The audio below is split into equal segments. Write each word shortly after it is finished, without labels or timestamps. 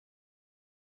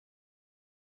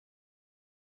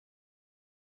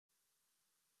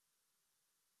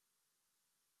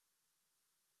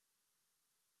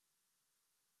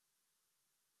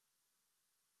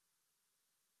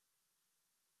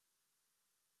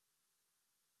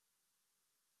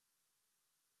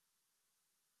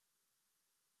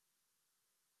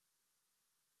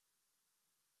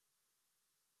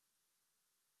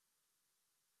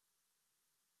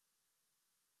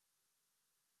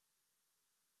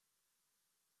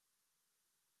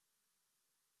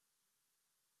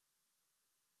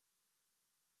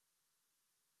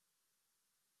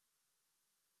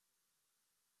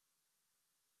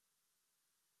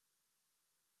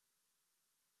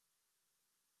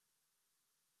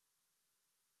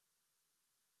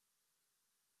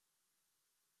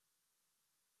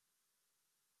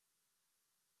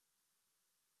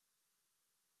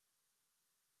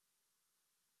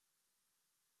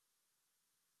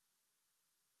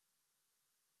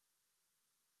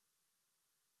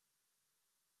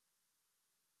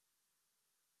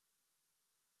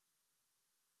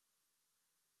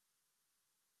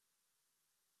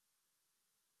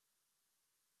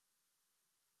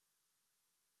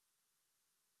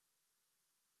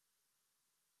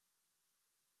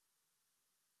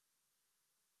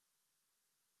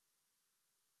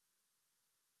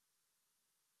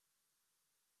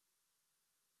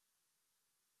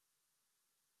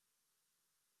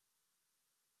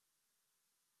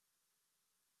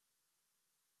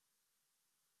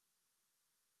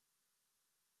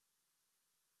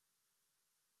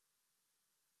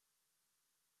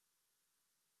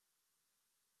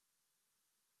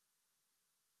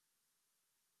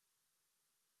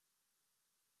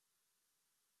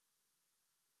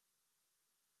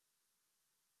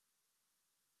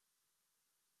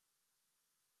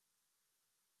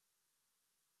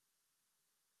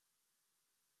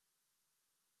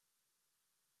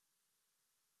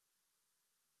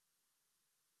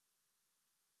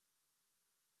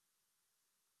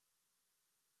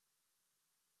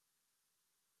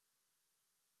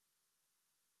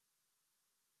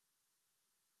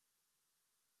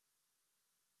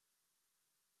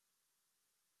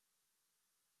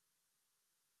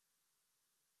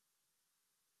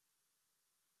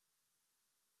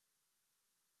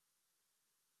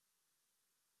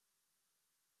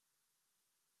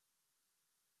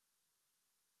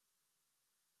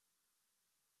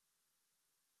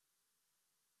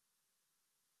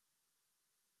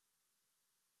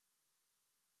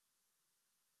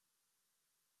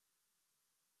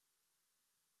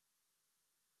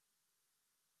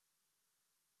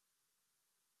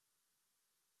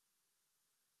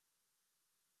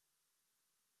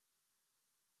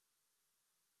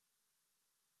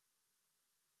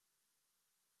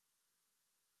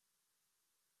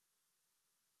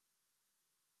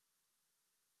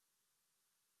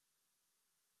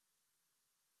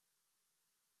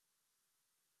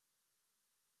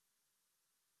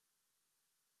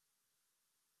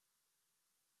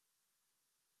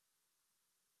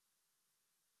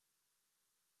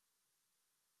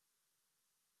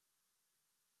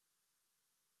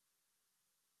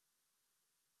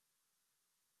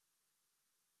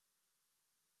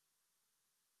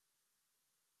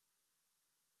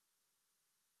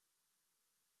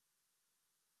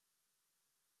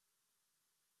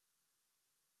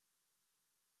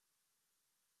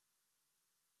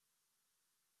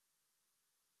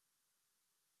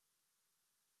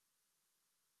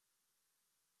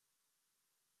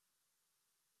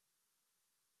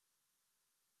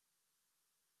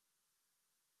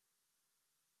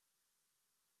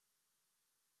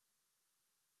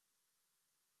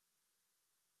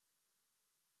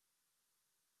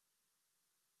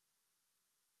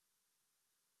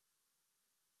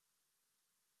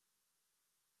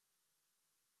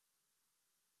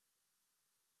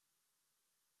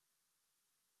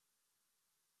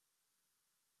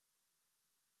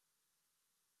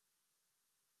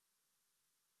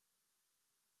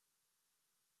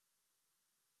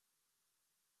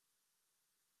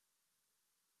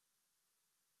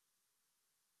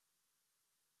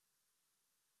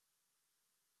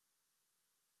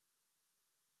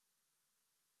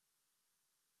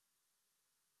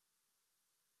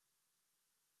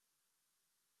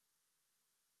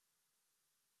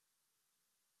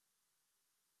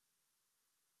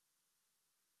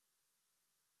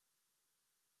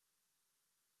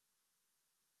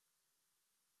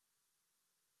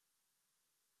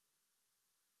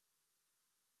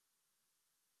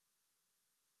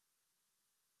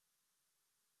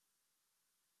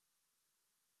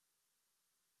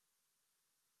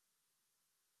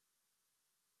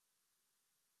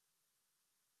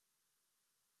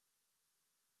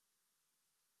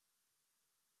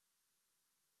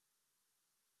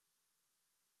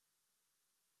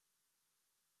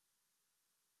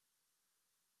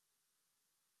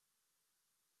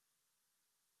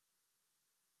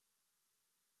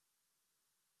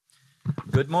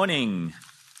Good morning.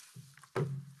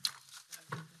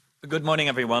 Good morning,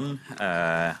 everyone.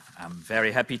 I'm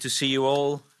very happy to see you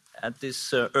all at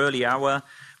this early hour.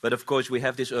 But of course, we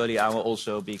have this early hour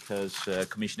also because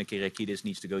Commissioner Kyriakides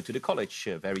needs to go to the college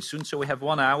very soon. So we have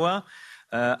 1 hour.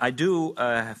 I do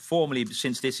formally,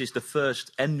 since this is the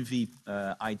first ENVI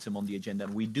item on the agenda,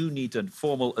 we do need a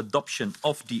formal adoption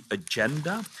of the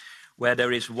agenda, where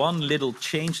there is one little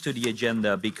change to the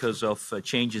agenda because of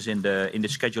changes in the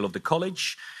schedule of the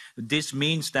college. This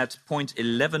means that point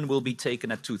 11 will be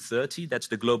taken at 2:30. That's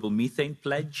the global methane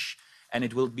pledge. And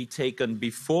it will be taken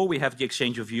before we have the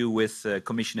exchange of view with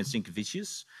Commissioner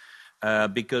Sinkevičius,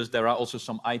 because there are also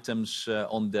some items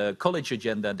on the college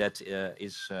agenda that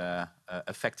is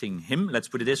affecting him, let's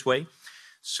put it this way.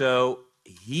 So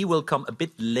he will come a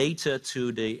bit later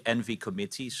to the ENVI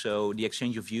committee. So the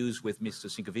exchange of views with Mr.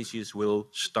 Sinkevičius will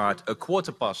start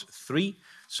 3:15.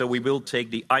 So we will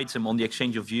take the item on the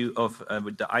exchange of view of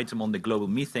the item on the global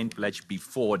methane pledge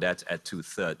before that at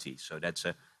 2:30. So that's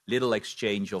a little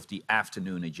exchange of the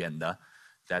afternoon agenda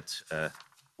that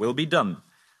will be done.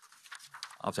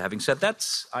 After having said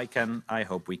that, I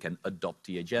hope we can adopt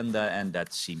the agenda, and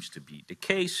that seems to be the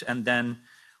case. And then,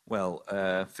 well,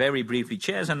 very briefly,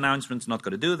 chair's announcements. Not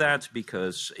going to do that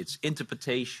because it's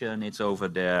interpretation. It's over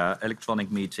their electronic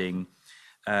meeting.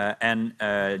 And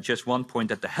just one point,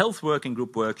 that the Health Working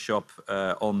Group workshop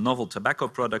on novel tobacco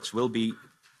products will be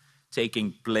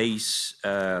taking place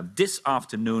this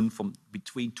afternoon from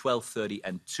between 12:30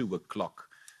 and 2 o'clock.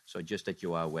 So just that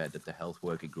you are aware that the Health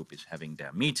Working Group is having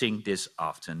their meeting this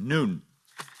afternoon.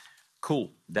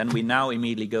 Cool. Then we now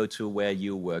immediately go to where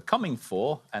you were coming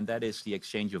for, and that is the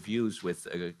exchange of views with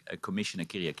Commissioner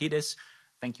Kyriakides.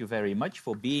 Thank you very much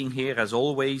for being here, as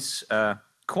always.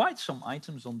 Quite some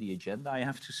items on the agenda, I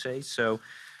have to say. So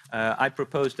I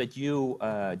propose that you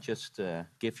just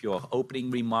give your opening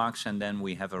remarks, and then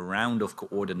we have a round of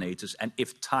coordinators. And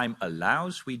if time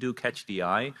allows, we do catch the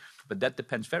eye. But that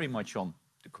depends very much on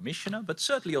the Commissioner, but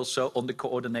certainly also on the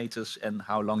coordinators and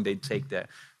how long they take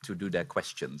to do their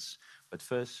questions. But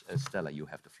first, Stella, you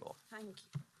have the floor. Thank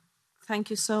you. Thank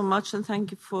you so much, and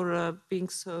thank you for being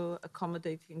so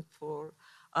accommodating for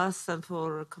us and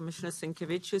for Commissioner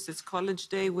Sinkevičius. It's College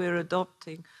Day. We're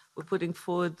putting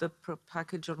forward the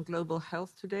package on global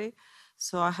health today.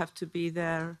 So I have to be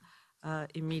there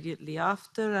immediately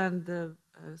after, and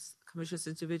Commissioner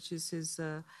Sinkevičius is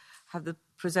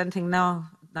presenting now,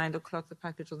 9 o'clock, the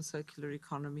package on circular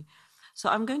economy. So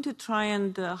I'm going to try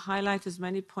and highlight as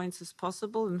many points as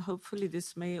possible, and hopefully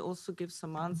this may also give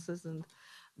some answers and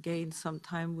gain some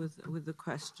time with the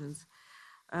questions.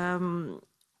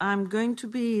 I'm going to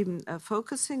be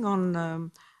focusing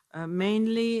on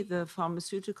mainly the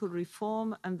pharmaceutical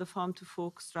reform and the Farm to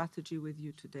Fork strategy with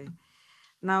you today.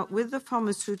 Now, with the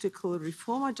pharmaceutical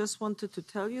reform, I just wanted to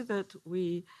tell you that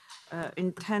we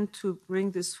intend to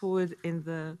bring this forward in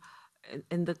the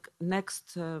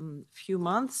next few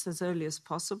months, as early as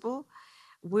possible.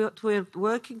 What we're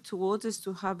working towards is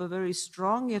to have a very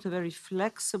strong yet a very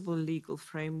flexible legal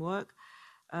framework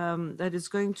that is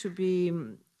going to be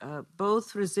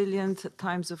both resilient at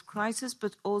times of crisis,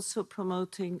 but also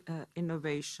promoting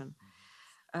innovation.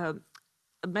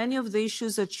 Many of the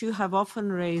issues that you have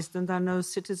often raised, and I know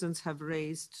citizens have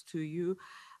raised to you,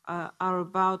 are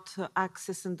about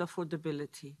access and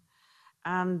affordability.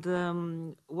 And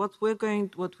what we're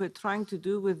trying to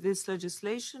do with this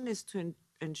legislation is to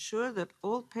ensure that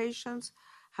all patients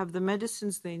have the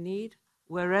medicines they need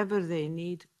wherever they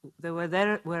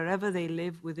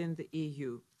live within the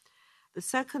EU. The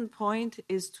second point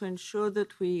is to ensure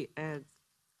that we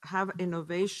have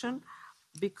innovation,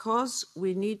 because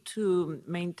we need to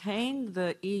maintain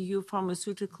the EU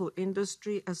pharmaceutical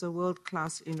industry as a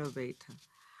world-class innovator.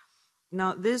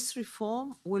 Now, this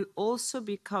reform will also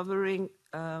be covering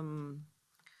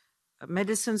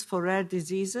medicines for rare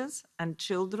diseases and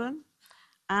children,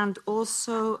 and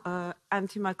also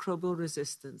antimicrobial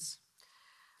resistance.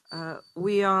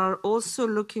 We are also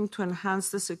looking to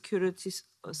enhance the security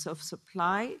of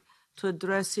supply to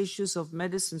address issues of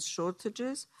medicine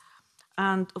shortages,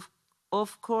 and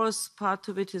of course, part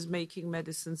of it is making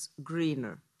medicines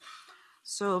greener.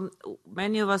 So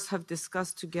many of us have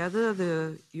discussed together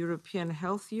the European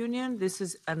Health Union. This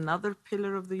is another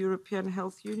pillar of the European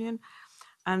Health Union.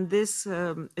 And this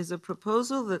is a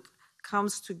proposal that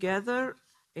comes together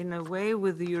in a way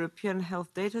with the European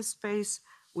Health Data Space,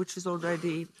 which is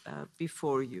already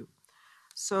before you.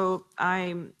 So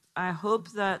I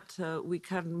hope that we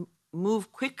can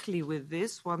move quickly with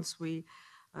this once we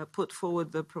put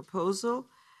forward the proposal,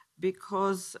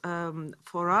 because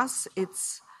for us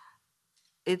it's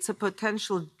a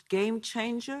potential game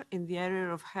changer in the area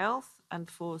of health and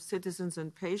for citizens and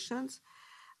patients.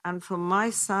 And from my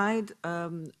side,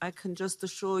 I can just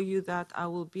assure you that I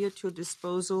will be at your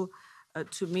disposal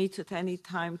to meet at any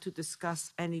time to discuss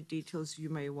any details you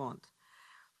may want.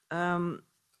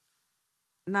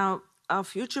 Now, our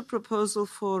future proposal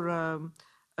for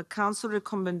a council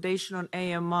recommendation on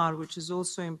AMR, which is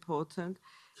also important,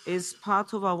 is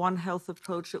part of our One Health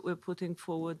approach that we're putting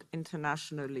forward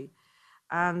internationally.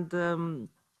 And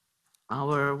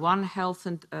our One Health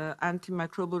and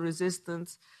antimicrobial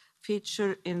resistance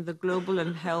feature in the Global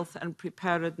and Health and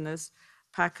Preparedness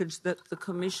package that the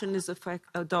Commission is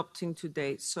adopting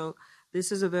today. So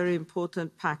this is a very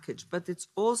important package, but it's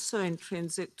also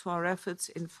intrinsic to our efforts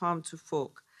in Farm to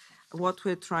Fork, what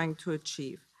we're trying to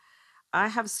achieve. I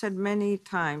have said many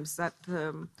times that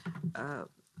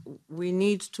we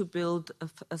need to build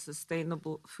a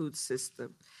sustainable food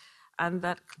system, and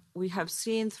that we have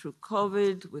seen through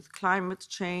COVID, with climate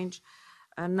change,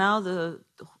 and now the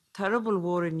terrible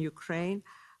war in Ukraine,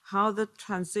 how the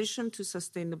transition to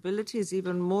sustainability is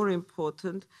even more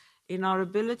important in our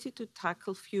ability to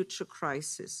tackle future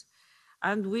crises.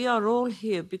 And we are all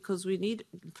here because we need,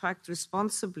 in fact,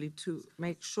 responsibly to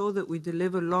make sure that we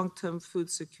deliver long-term food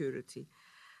security.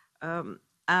 An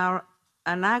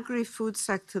agri-food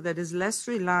sector that is less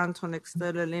reliant on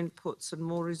external inputs and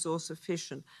more resource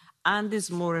efficient and is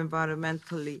more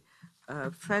environmentally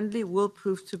friendly will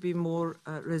prove to be more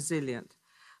resilient.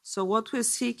 So what we're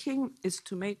seeking is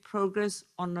to make progress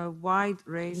on a wide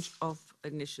range of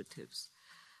initiatives.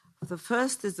 The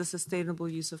first is the sustainable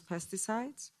use of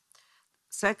pesticides.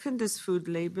 Second is food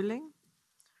labeling.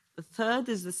 The third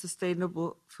is the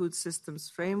sustainable food systems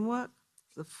framework.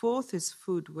 The fourth is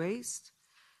food waste.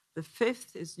 The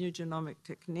fifth is new genomic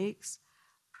techniques.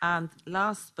 And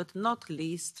last but not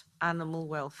least, animal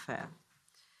welfare.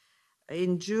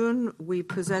 In June, we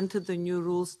presented the new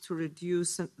rules to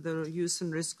reduce the use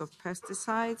and risk of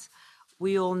pesticides.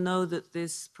 We all know that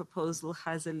this proposal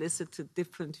has elicited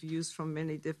different views from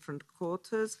many different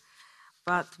quarters,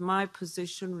 but my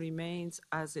position remains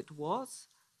as it was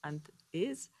and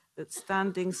is, that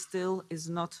standing still is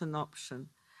not an option.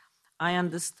 I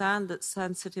understand that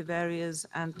sensitive areas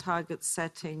and target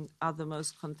setting are the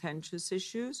most contentious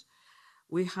issues.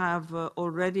 We have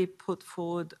already put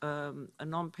forward a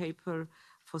non-paper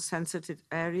for sensitive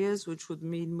areas, which would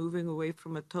mean moving away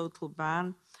from a total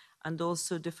ban and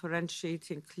also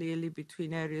differentiating clearly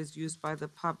between areas used by the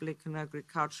public and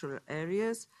agricultural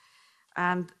areas.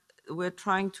 And we're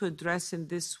trying to address in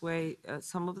this way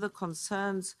some of the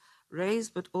concerns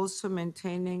raised, but also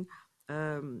maintaining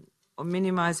or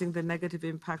minimizing the negative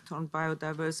impact on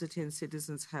biodiversity and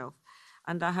citizens' health.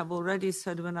 And I have already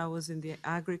said when I was in the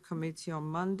Agri Committee on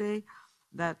Monday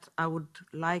that I would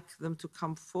like them to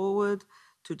come forward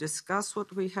to discuss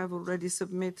what we have already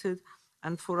submitted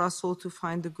and for us all to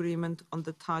find agreement on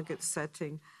the target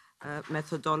setting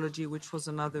methodology, which was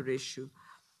another issue.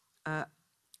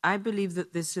 I believe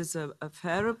that this is a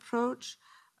fair approach.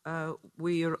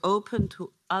 We are open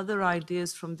to other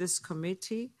ideas from this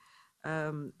committee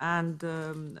and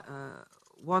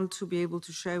want to be able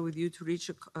to share with you to reach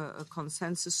a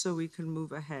consensus so we can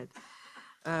move ahead.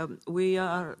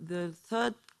 The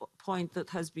third point that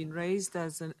has been raised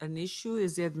as an issue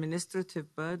is the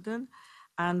administrative burden,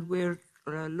 and we're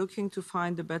looking to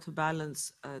find a better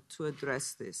balance to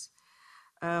address this.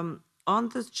 On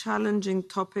the challenging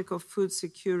topic of food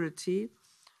security,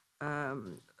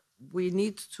 we're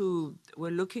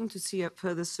looking to see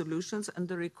further solutions, and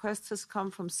the request has come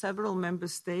from several member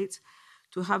states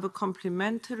to have a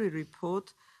complementary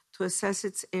report to assess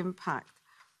its impact.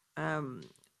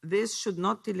 This should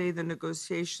not delay the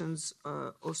negotiations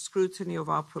or scrutiny of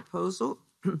our proposal,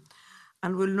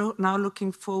 and we're now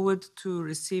looking forward to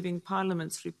receiving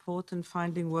Parliament's report and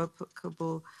finding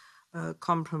workable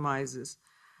compromises.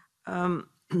 I'm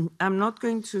not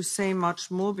going to say much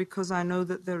more because I know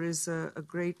that there is a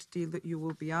great deal that you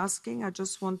will be asking. I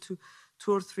just want to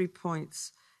 2 or 3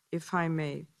 points, if I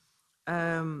may.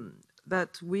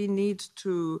 That we need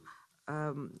to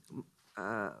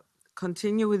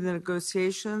continue with the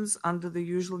negotiations under the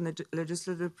usual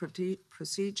legislative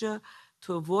procedure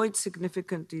to avoid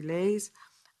significant delays,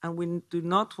 and we do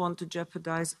not want to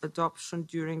jeopardize adoption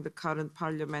during the current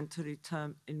parliamentary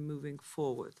term in moving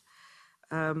forward.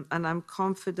 And I'm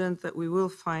confident that we will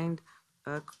find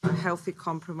a healthy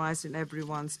compromise in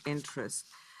everyone's interest.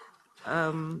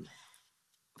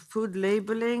 Food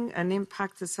labeling and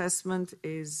impact assessment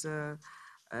is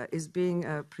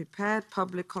being prepared.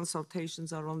 Public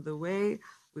consultations are on the way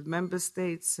with member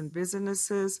states and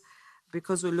businesses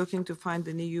because we're looking to find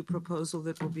an EU proposal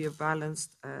that will be a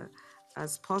balanced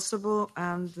as possible.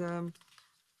 And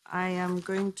I am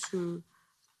going to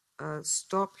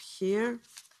stop here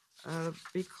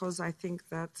because I think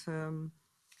that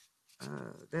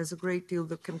there's a great deal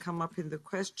that can come up in the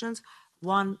questions.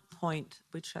 One point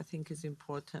which I think is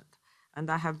important, and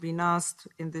I have been asked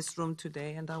in this room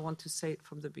today, and I want to say it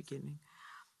from the beginning.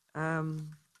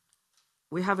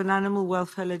 We have an animal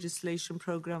welfare legislation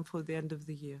program for the end of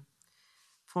the year.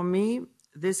 For me,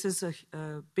 this is a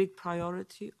big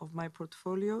priority of my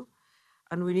portfolio,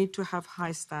 and we need to have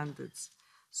high standards.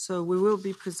 So we will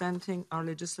be presenting our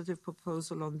legislative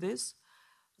proposal on this,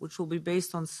 which will be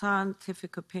based on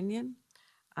scientific opinion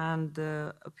and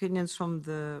opinions from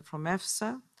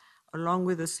EFSA, along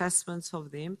with assessments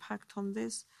of the impact on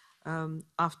this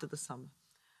after the summer.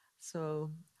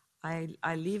 So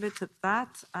I leave it at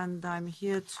that, and I'm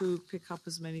here to pick up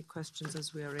as many questions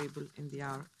as we are able in the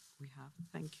hour we have.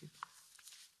 Thank you.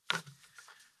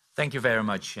 Thank you very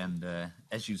much. And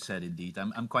as you said, indeed,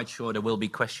 I'm quite sure there will be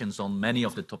questions on many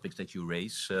of the topics that you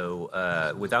raised. So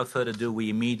without further ado, we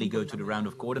immediately go to the round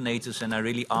of coordinators. And I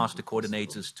really ask the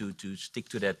coordinators to stick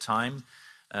to their time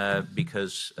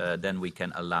because then we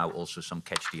can allow also some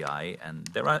catch the eye. And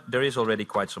there is already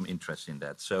quite some interest in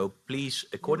that. So please,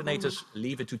 coordinators,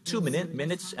 leave it to 2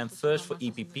 minutes. And first for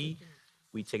EPP,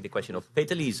 we take the question of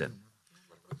Peter Liese.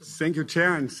 Thank you,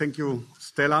 Chair, and thank you,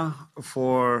 Stella,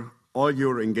 for all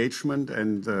your engagement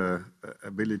and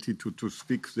ability to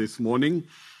speak this morning.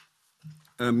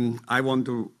 I want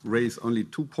to raise only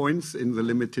 2 points in the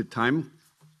limited time.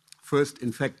 First,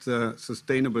 in fact, the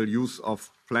sustainable use of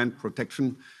plant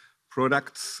protection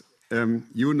products.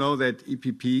 You know that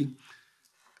EPP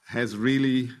has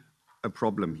really a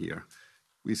problem here.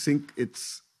 We think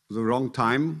it's the wrong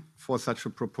time for such a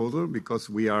proposal because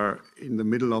we are in the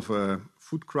middle of a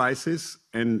food crisis,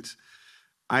 and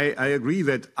I agree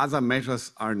that other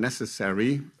measures are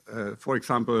necessary, for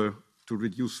example, to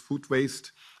reduce food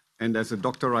waste. And as a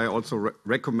doctor, I also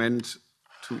recommend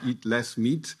to eat less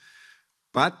meat.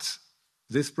 But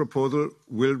this proposal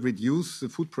will reduce the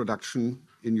food production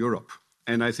in Europe.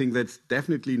 And I think that's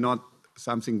definitely not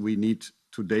something we need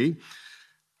today.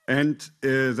 And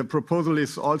the proposal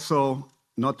is also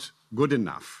not good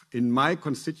enough. In my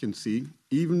constituency,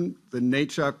 even the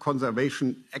nature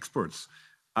conservation experts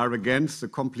are against the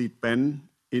complete ban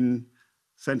in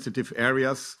sensitive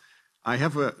areas. I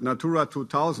have a Natura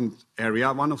 2000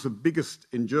 area, one of the biggest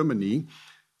in Germany,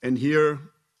 and here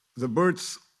the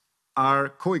birds are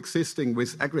coexisting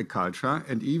with agriculture,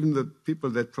 and even the people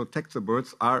that protect the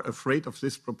birds are afraid of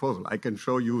this proposal. I can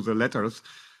show you the letters.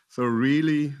 So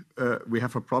really, we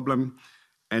have a problem,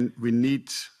 and we need,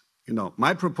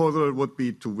 my proposal would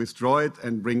be to withdraw it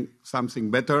and bring something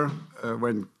better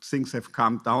when things have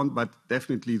calmed down, but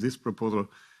definitely this proposal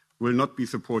will not be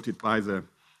supported by the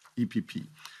EPP.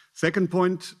 Second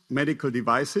point, medical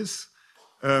devices.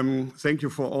 Thank you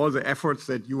for all the efforts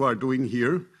that you are doing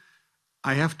here.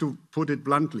 I have to put it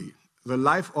bluntly. The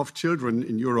life of children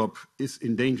in Europe is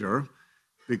in danger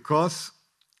because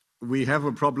we have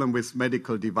a problem with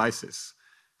medical devices.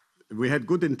 We had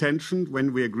good intention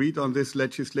when we agreed on this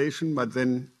legislation, but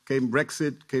then came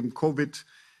Brexit, came COVID,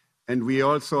 and we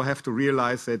also have to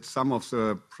realize that some of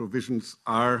the provisions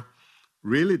are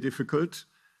really difficult.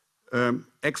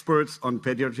 Experts on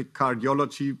pediatric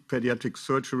cardiology, pediatric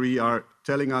surgery are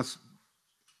telling us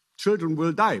children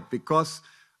will die because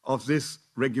of this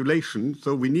regulation,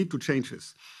 so we need to change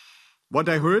this. What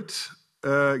I heard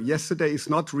yesterday is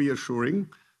not reassuring,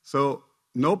 so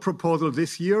no proposal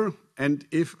this year, and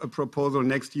if a proposal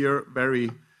next year, very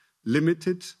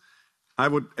limited. I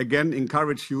would again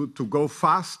encourage you to go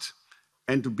fast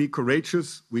and to be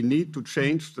courageous. We need to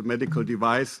change the medical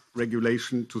device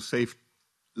regulation to save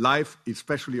life,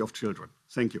 especially of children.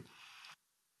 Thank you.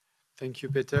 Thank you,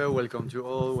 Peter. Welcome to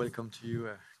all. Welcome to you,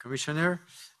 Commissioner.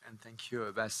 And thank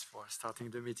you, Bas, for starting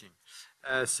the meeting.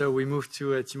 So we move to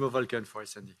Timo Volken for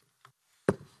SND.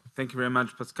 Thank you very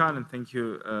much, Pascal, and thank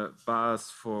you, Bas,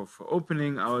 for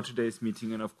opening our today's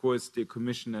meeting. And of course, dear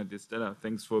Commissioner, dear Stella,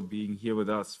 thanks for being here with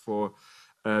us for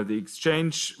the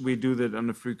exchange. We do that on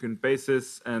a frequent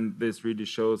basis, and this really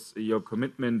shows your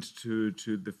commitment to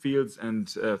the fields, and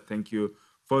thank you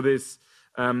for this.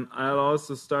 I'll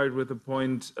also start with a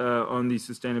point on the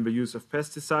sustainable use of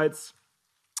pesticides.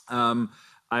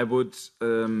 I would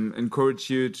encourage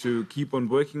you to keep on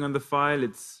working on the file.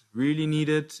 It's really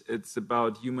needed. It's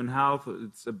about human health.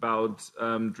 It's about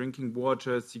drinking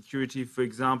water security, for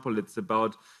example. It's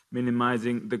about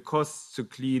minimizing the costs to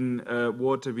clean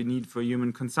water we need for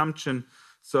human consumption.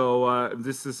 So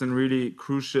this is a really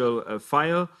crucial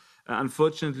file.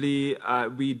 Unfortunately,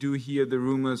 we do hear the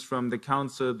rumors from the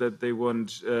Council that they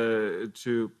want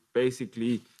to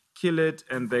basically kill it,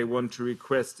 and they want to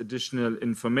request additional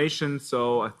information.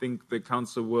 So I think the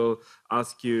Council will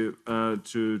ask you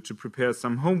to prepare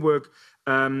some homework.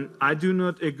 I do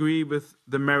not agree with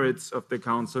the merits of the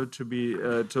Council, to be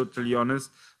totally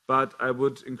honest, but I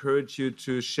would encourage you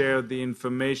to share the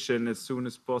information as soon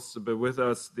as possible with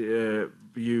us.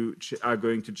 You are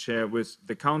going to share with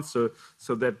the Council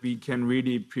so that we can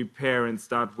really prepare and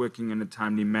start working in a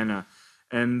timely manner.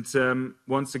 And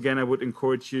once again, I would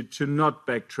encourage you to not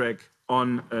backtrack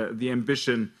on the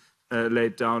ambition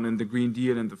laid down in the Green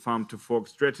Deal and the Farm to Fork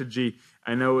strategy.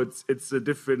 I know it's a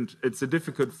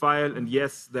difficult file, and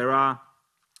yes, there are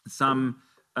some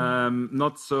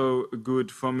not so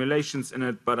good formulations in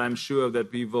it, but I'm sure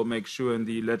that we will make sure in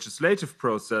the legislative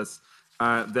process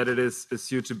that it is a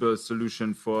suitable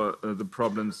solution for the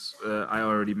problems I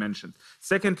already mentioned.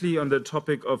 Secondly, on the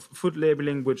topic of food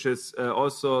labeling, which is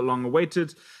also long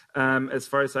awaited, as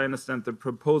far as I understand, the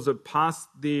proposal passed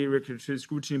the Regulatory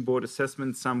Scrutiny Board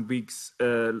assessment some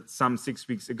 6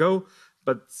 weeks ago,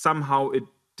 but somehow it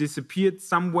disappeared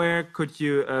somewhere. Could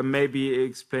you maybe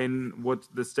explain what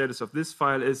the status of this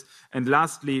file is? And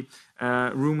lastly,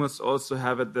 rumors also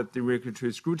have it that the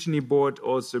Regulatory Scrutiny Board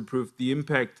also approved the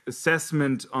impact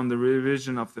assessment on the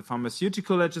revision of the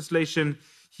pharmaceutical legislation.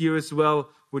 Here as well,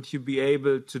 would you be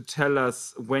able to tell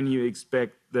us when you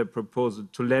expect the proposal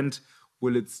to land?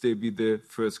 Will it still be the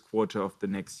first quarter of the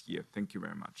next year? Thank you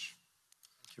very much.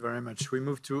 Thank you very much. We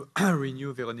move to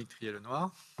Renew, Véronique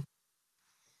Trier-Lenoir.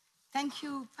 Thank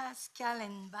you, Pascal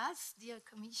and Bas. Dear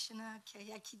Commissioner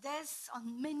Kyriakides,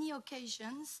 on many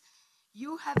occasions,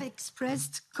 you have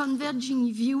expressed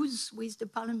converging views with the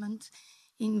Parliament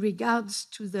in regards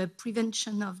to the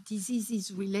prevention of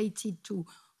diseases related to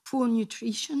poor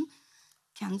nutrition,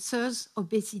 cancers,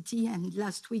 obesity, and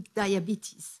last week,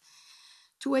 diabetes.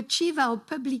 To achieve our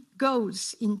public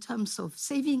goals in terms of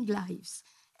saving lives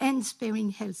and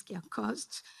sparing healthcare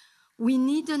costs, we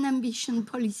need an ambitious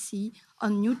policy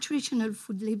on nutritional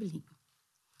food labeling.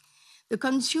 The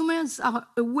consumers are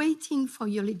awaiting for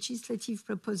your legislative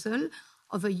proposal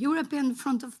of a European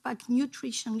front-of-pack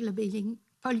nutrition labeling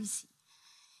policy.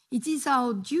 It is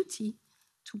our duty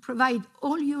to provide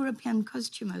all European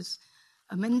consumers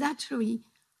a mandatory,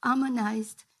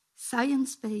 harmonized,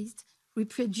 science-based,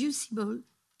 reproducible,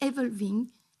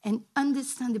 evolving, and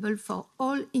understandable for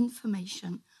all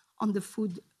information on the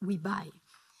food we buy.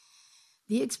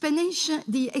 The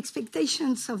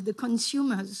expectations of the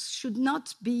consumers should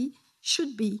be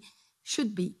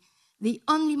the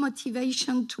only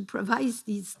motivation to provide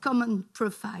this common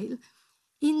profile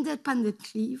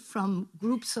independently from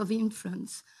groups of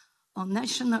influence or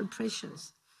national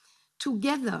pressures.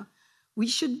 Together, we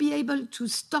should be able to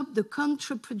stop the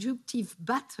counterproductive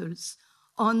battles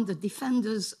on the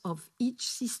defenders of each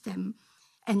system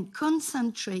and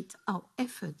concentrate our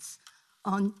efforts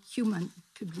on human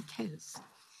public health.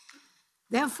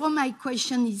 Therefore, my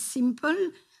question is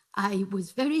simple. I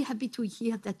was very happy to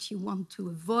hear that you want to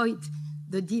avoid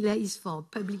the delays for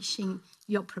publishing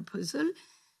your proposal.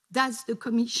 Does the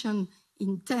Commission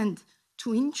intend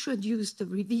to introduce the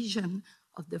revision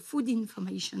of the Food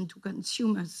Information to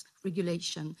Consumers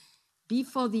regulation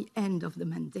before the end of the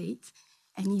mandate?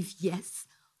 And if yes,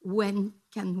 when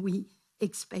can we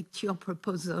expect your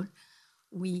proposal?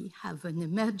 We have an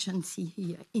emergency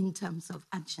here in terms of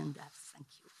agenda. Thank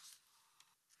you.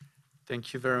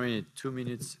 Thank you very much. 2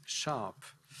 minutes sharp.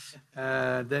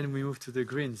 Then we move to the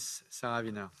Greens. Sarah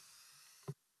Wiener.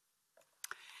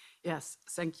 Yes,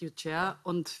 thank you, Chair,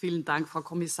 und vielen Dank, Frau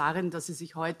Kommissarin, dass Sie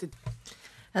sich heute...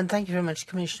 And thank you very much,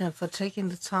 Commissioner, for taking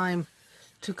the time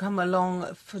to come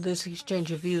along for this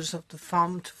exchange of views of the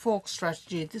Farm to Fork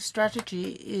strategy. This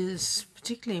strategy is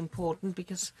particularly important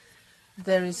because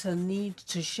there is a need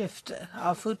to shift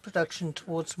our food production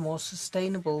towards a more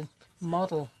sustainable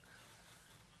model.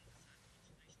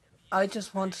 I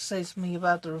just want to say something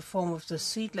about the reform of the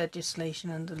seed legislation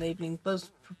and the labelling. Both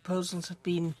proposals have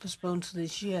been postponed to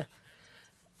this year.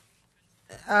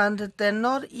 And they're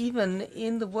not even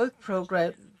in the work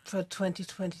program for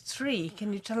 2023.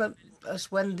 Can you tell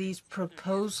us when these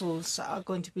proposals are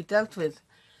going to be dealt with?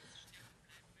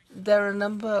 There are a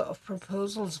number of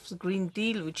proposals of the Green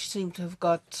Deal which seem to have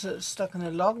got stuck in a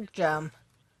logjam.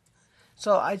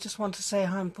 So I just want to say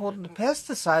how important the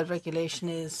pesticide regulation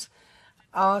is.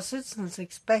 Our citizens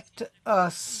expect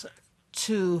us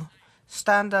to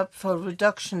stand up for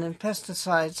reduction in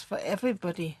pesticides for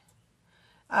everybody.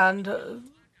 And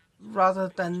rather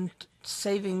than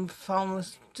saving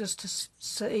farmers just to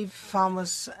save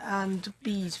farmers and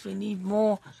bees, we need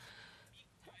more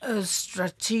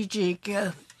strategic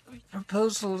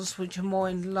proposals which are more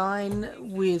in line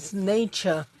with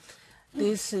nature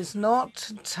this is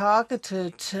not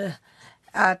targeted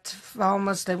at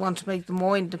farmers. They want to make them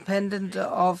more independent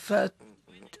of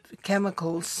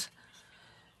chemicals.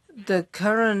 The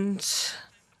current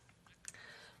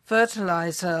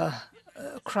fertilizer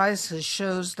crisis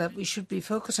shows that we should be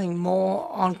focusing more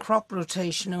on crop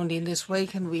rotation. Only in this way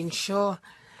can we ensure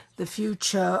the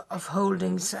future of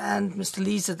holdings. And Mr.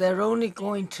 Liese, they're only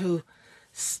going to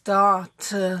start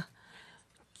to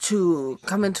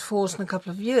come into force in a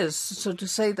couple of years. So to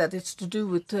say that it's to do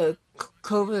with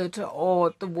COVID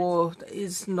or the war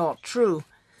is not true.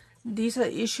 These are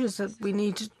issues that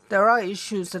there are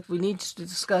issues that we need to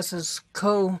discuss as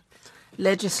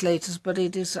co-legislators, but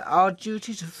it is our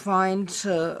duty to find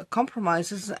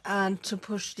compromises and to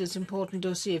push this important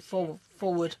dossier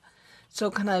forward. So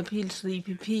can I appeal to the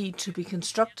EPP to be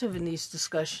constructive in these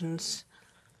discussions?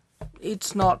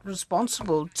 It's not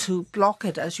responsible to block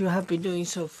it as you have been doing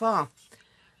so far.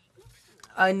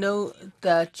 I know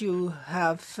that you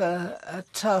have a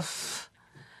tough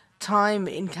time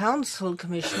in Council,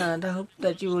 Commissioner, and I hope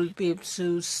that you will be able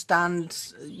to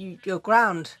stand your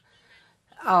ground.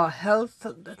 Our health,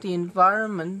 the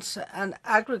environment, and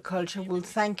agriculture will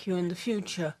thank you in the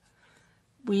future.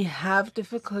 We have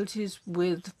difficulties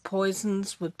with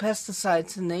poisons, with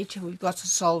pesticides in nature. We've got to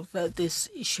solve this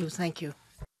issue. Thank you.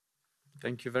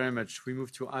 Thank you very much. We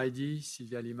move to ID,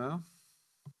 Sylvia Lima.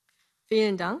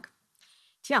 Vielen Dank.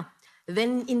 Tja,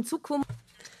 wenn in Zukunft...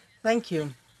 Thank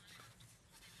you.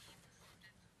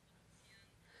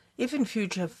 If in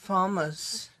future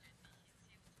farmers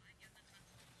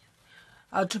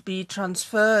are to be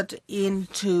transferred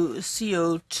into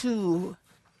CO2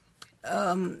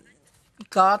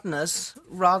 gardeners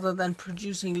rather than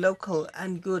producing local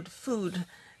and good food,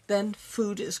 then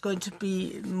food is going to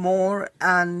be more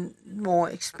and more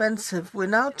expensive. We're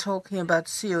now talking about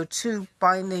CO2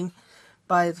 binding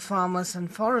by the farmers and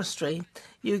forestry.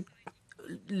 You're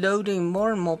loading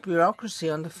more and more bureaucracy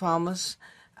on the farmers,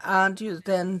 and you're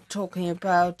then talking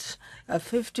about a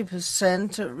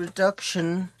 50%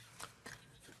 reduction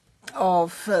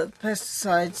of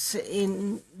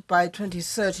pesticides by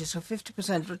 2030, so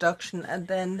 50% reduction, and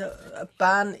then a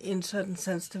ban in certain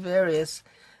sensitive areas.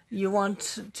 You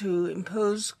want to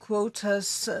impose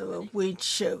quotas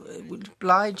which would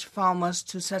oblige farmers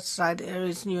to set aside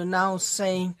areas, and you're now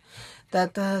saying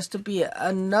that there has to be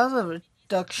another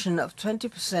reduction of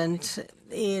 20%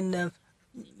 in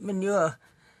manure,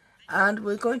 and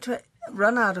we're going to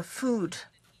run out of food.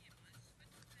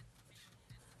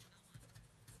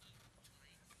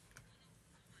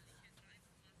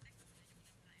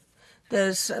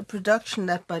 There's a production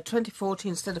that by 2040,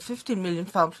 instead of 15 million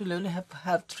farms, we'll only have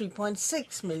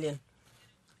 3.6 million.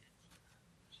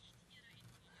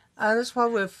 And that's why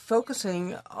we're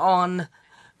focusing on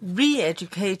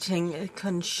re-educating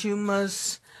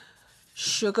consumers.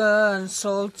 Sugar and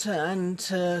salt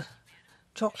and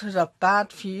chocolate are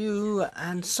bad for you,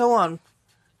 and so on.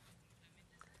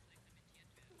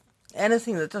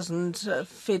 Anything that doesn't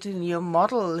fit in your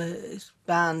model is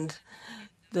banned.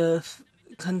 The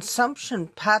consumption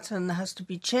pattern has to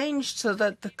be changed so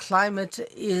that the climate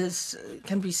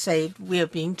can be saved, we are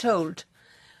being told.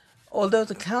 Although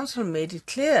the Council made it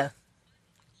clear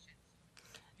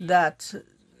that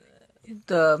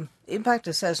the impact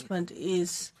assessment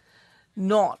is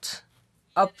not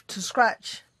up to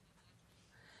scratch.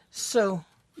 So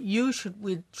you should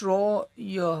withdraw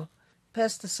your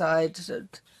pesticide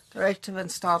directive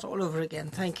and start all over again.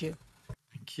 Thank you.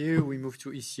 Thank you. We move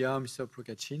to ECR, Mr.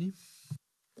 Procaccini.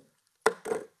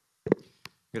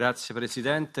 Grazie,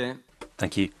 Presidente.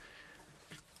 Thank you.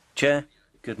 Chair,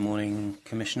 good morning,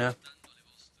 Commissioner.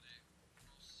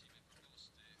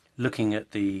 Looking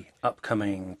at the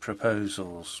upcoming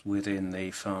proposals within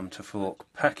the Farm to Fork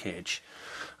package,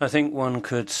 I think one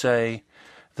could say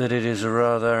that it is a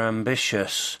rather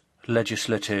ambitious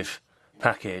legislative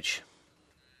package,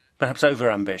 perhaps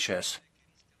over-ambitious.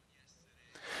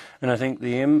 And I think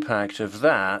the impact of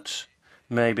that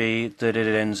may be that it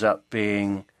ends up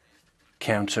being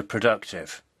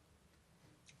counterproductive.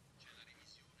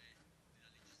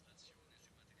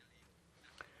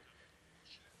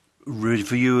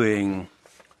 Reviewing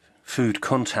food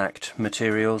contact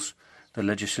materials, the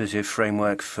legislative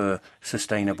framework for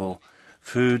sustainable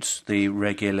foods, the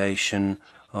regulation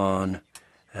on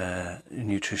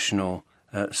nutritional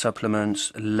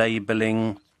supplements,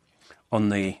 labelling on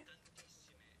the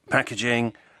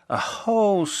packaging, a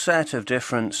whole set of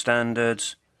different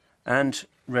standards and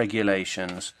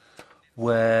regulations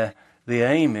where the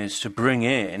aim is to bring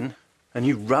in a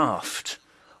new raft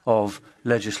of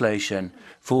legislation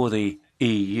for the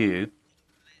EU.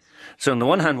 So on the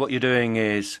one hand, what you're doing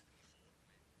is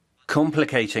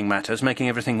complicating matters, making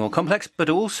everything more complex, but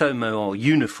also more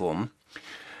uniform.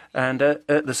 And at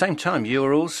the same time, you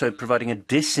are also providing a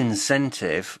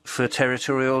disincentive for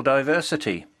territorial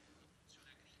diversity,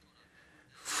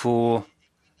 for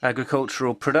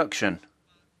agricultural production.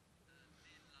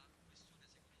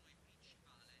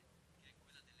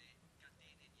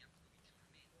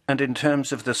 And in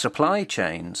terms of the supply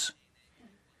chains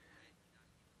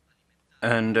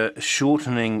and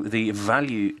shortening the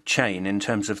value chain in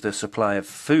terms of the supply of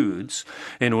foods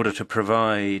in order to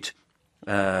provide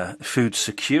food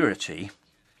security,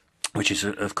 which is,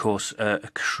 of course, a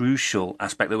crucial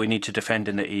aspect that we need to defend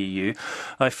in the EU,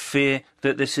 I fear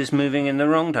that this is moving in the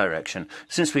wrong direction.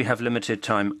 Since we have limited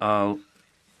time, I'll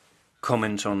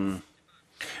comment on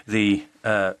the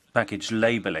package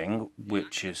labelling,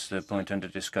 which is the point under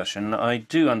discussion. I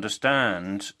do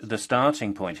understand the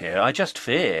starting point here. I just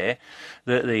fear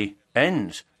that the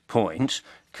end point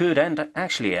could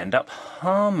actually end up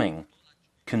harming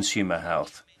consumer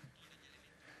health.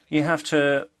 You have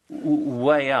to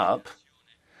weigh up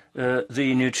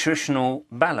the nutritional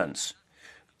balance.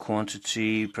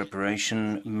 Quantity,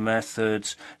 preparation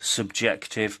methods,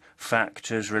 subjective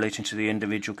factors relating to the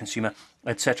individual consumer,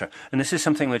 etc. And this is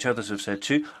something which others have said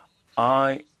too.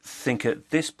 I think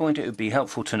at this point it would be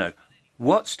helpful to know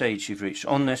what stage you've reached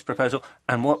on this proposal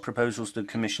and what proposals the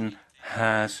Commission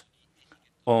has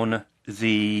on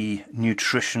the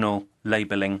nutritional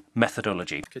labelling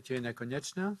methodology. Kateřina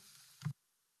Konečná.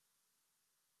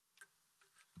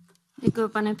 Děkuji,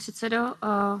 pane předsedo.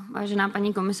 Vážená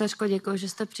paní komisařko, děkuji, že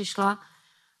jste přišla.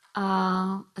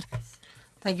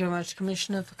 Thank you very much,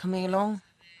 Commissioner, for coming along.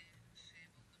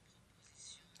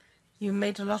 You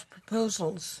made a lot of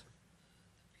proposals.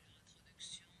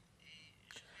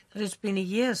 But it's been a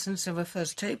year since they were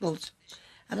first tabled,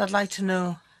 and I'd like to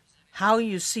know how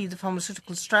you see the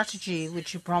pharmaceutical strategy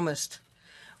which you promised,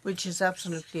 which is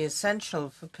absolutely essential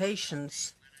for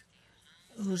patients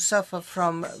who suffer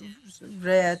from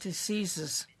rare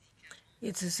diseases.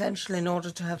 It's essential in order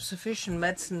to have sufficient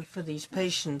medicine for these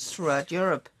patients throughout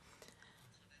Europe.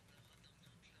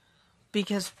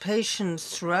 Because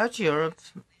patients throughout Europe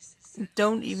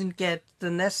don't even get the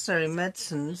necessary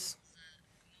medicines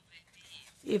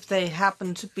if they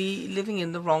happen to be living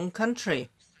in the wrong country.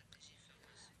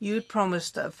 You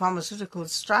promised a pharmaceutical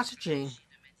strategy,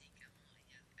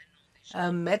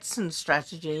 a medicine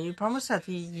strategy. You promised that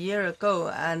a year ago,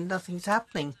 and nothing's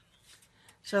happening.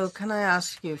 So can I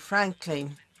ask you frankly,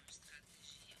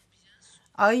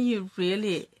 are you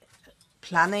really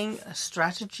planning a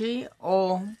strategy,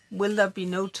 or will there be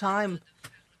no time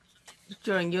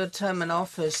during your term in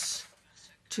office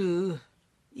to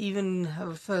even have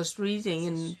a first reading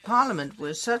in Parliament?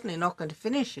 We're certainly not going to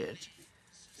finish it.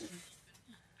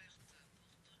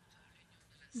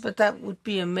 But that would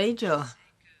be a major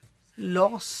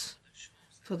loss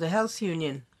for the health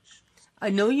union. I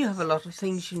know you have a lot of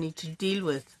things you need to deal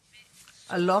with,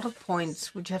 a lot of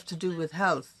points which have to do with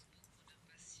health.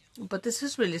 But this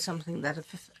is really something that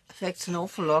affects an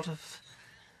awful lot of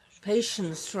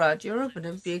patients throughout Europe, and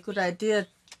it would be a good idea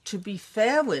to be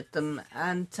fair with them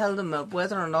and tell them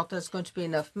whether or not there's going to be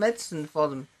enough medicine for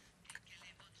them,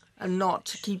 and not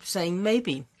to keep saying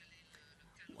maybe.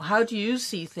 How do you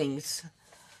see things?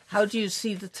 How do you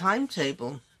see the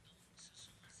timetable?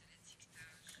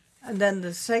 And then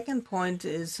the second point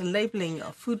is the labeling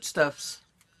of foodstuffs.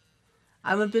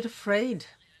 I'm a bit afraid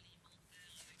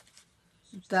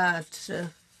that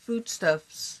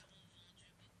foodstuffs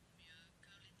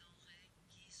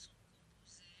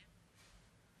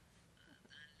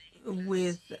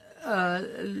with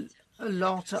a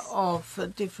lot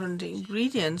of different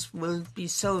ingredients will be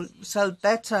sold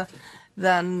better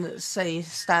than, say,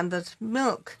 standard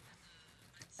milk.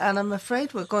 And I'm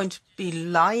afraid we're going to be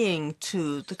lying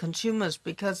to the consumers,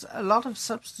 because a lot of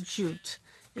substitute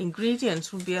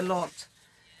ingredients will be a lot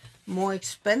more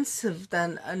expensive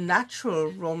than a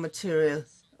natural raw material,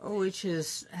 which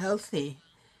is healthy,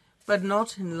 but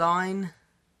not in line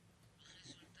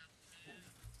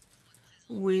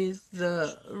with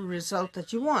the result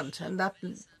that you want, and that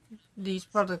these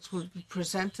products will be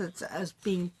presented as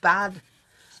being bad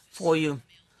for you.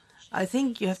 I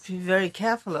think you have to be very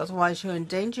careful, otherwise you're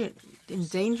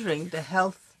endangering the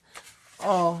health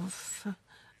of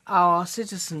our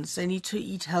citizens. They need to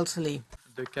eat healthily.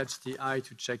 The catch the eye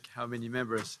to check how many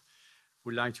members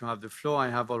would like to have the floor. I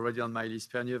have already on my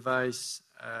list Pernier Weiss,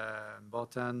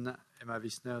 Bortan, Emma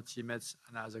Wissner, Timets,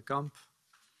 and Hazekamp.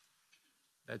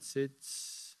 That's it.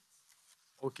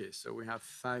 Okay, so we have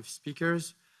 5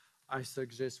 speakers. I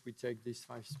suggest we take these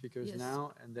 5 speakers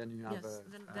now, and then you have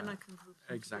then I can group.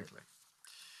 Exactly.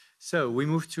 So we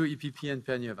move to EPP and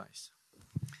Pernier Weiss.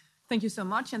 Thank you so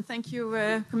much, and thank you,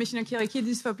 Commissioner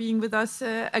Kyriakides, for being with us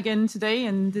again today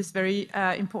in this very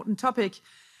important topic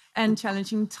and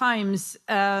challenging times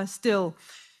still.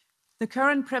 The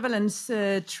current prevalence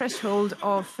threshold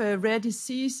of rare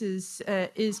diseases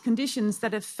is conditions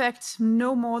that affect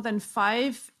no more than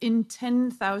 5 in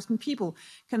 10,000 people.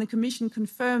 Can the Commission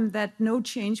confirm that no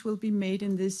change will be made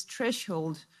in this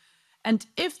threshold? And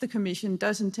if the Commission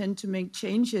does intend to make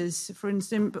changes, for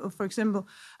example,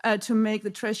 to make the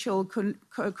threshold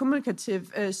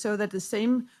cumulative so that the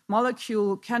same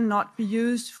molecule cannot be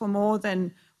used for more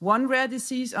than one rare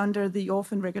disease under the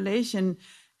orphan regulation,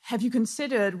 have you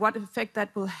considered what effect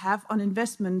that will have on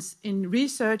investments in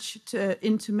research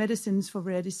into medicines for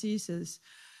rare diseases?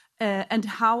 And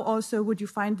how also would you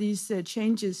find these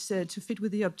changes to fit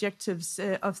with the objectives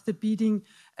of the Beating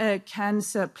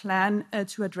Cancer Plan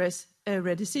to address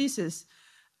rare diseases?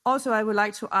 Also, I would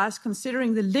like to ask,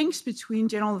 considering the links between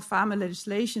general pharma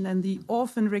legislation and the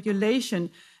orphan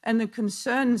regulation and the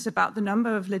concerns about the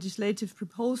number of legislative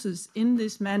proposals in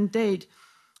this mandate,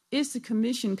 is the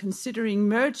Commission considering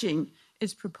merging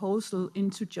its proposal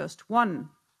into just one?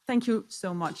 Thank you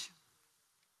so much.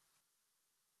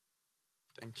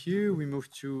 Thank you. We move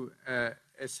to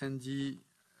SND,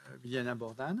 Biljana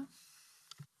Bordan.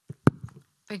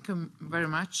 Thank you very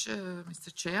much,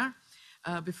 Mr. Chair.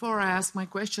 Before I ask my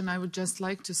question, I would just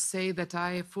like to say that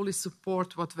I fully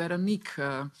support what Veronique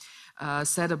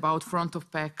said about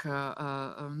front-of-pack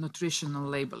nutritional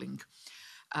labeling.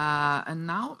 And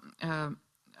now,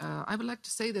 I would like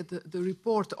to say that the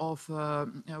report of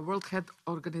World Health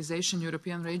Organization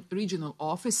European Regional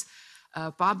Office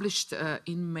published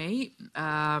in May,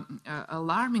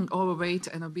 alarming overweight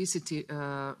and obesity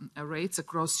rates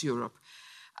across Europe.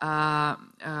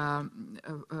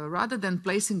 Rather than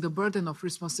placing the burden of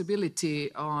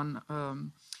responsibility on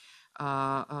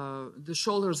the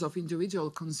shoulders of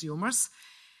individual consumers,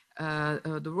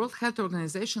 the World Health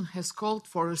Organization has called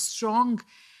for a strong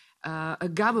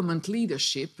government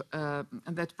leadership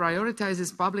that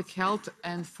prioritizes public health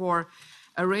and for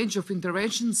a range of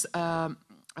interventions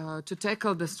to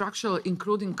tackle the structural,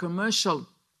 including commercial,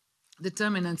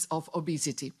 determinants of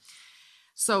obesity.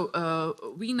 So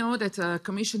we know that the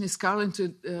Commission is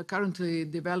currently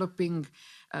developing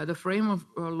the framework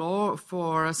law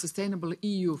for a sustainable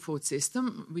EU food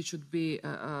system, which would be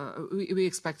we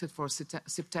expected for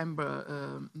September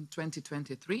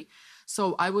 2023.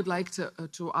 So I would like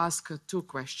to ask two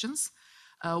questions.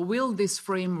 Will this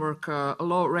framework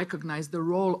law recognize the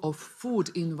role of food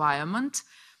environments,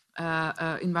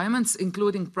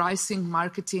 including pricing,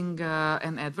 marketing,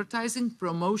 and advertising,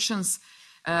 promotions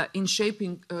in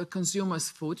shaping consumers'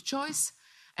 food choice?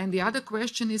 And the other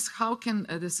question is, how can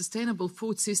the Sustainable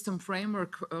Food System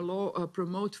Framework law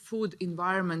promote food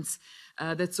environments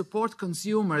that support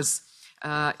consumers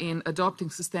in adopting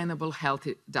sustainable,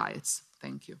 healthy diets?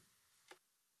 Thank you.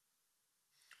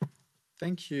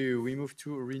 Thank you. We move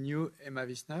to Renew, Emma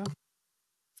Wisner.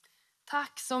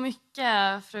 Tack så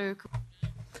mycket, fru.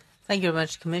 Thank you very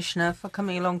much, Commissioner, for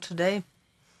coming along today.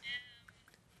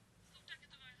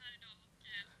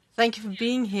 Thank you for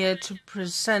being here to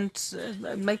present,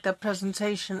 make that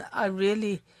presentation. I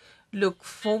really look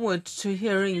forward to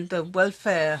hearing the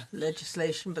welfare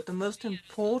legislation, but the most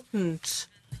important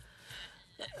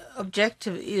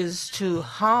objective is to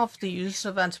halve the use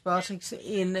of antibiotics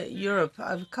in Europe.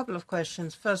 I have a couple of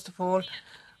questions. First of all,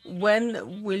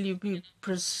 when will you be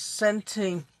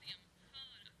presenting?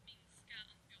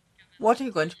 What are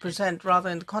you going to present, rather,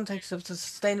 in the context of the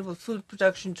sustainable food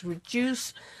production to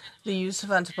reduce the use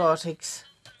of antibiotics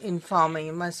in farming?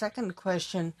 And my second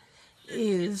question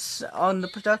is on the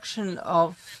production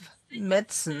of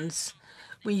medicines.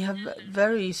 We have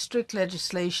very strict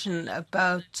legislation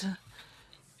about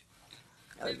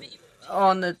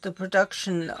on the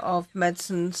production of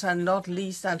medicines and not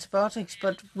least antibiotics,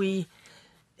 but we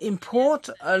import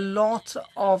a lot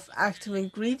of active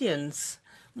ingredients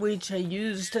which are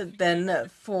used then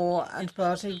for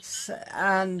antibiotics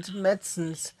and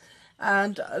medicines.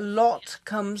 And a lot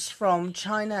comes from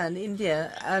China and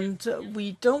India, and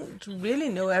we don't really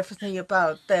know everything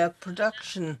about their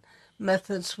production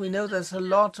methods. We know there's a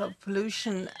lot of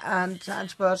pollution and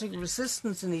antibiotic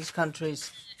resistance in these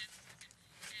countries.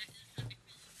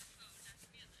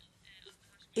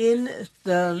 In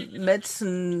the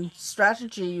medicine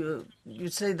strategy, you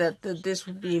say that this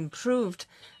would be improved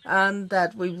and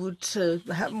that we would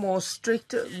have more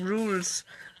strict rules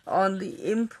on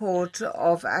the import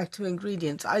of active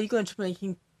ingredients. Are you going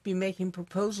to be making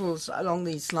proposals along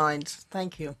these lines?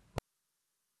 Thank you.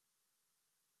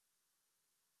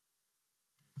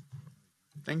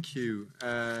 Thank you.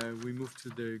 We move to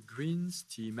the Greens,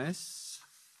 TMS.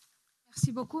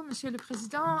 Merci beaucoup, Monsieur le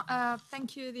Président.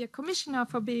 Thank you, dear Commissioner,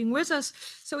 for being with us.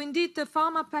 So indeed, the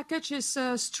pharma package is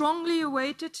strongly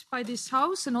awaited by this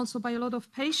House and also by a lot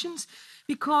of patients,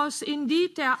 because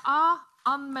indeed there are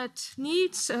unmet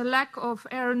needs, a lack of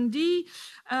R&D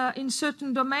in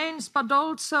certain domains, but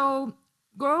also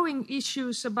growing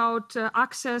issues about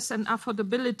access and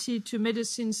affordability to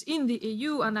medicines in the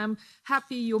EU, and I'm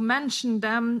happy you mentioned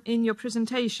them in your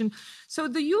presentation. So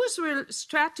the usual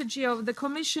strategy of the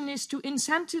Commission is to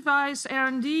incentivize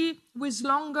R&D with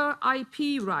longer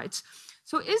IP rights.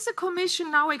 So is the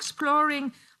Commission now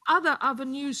exploring other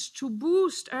avenues to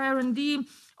boost R&D,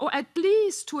 or at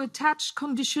least to attach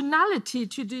conditionality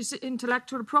to this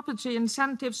intellectual property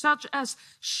incentives, such as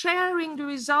sharing the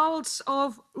results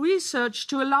of research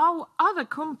to allow other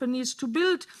companies to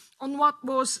build on what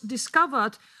was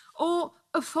discovered, or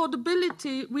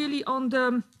affordability really on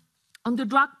the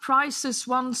drug prices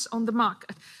once on the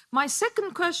market? My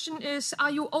second question is,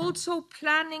 are you also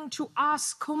planning to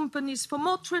ask companies for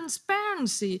more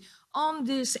transparency on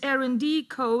these R&D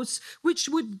codes, which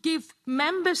would give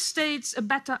member states a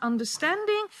better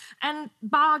understanding and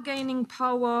bargaining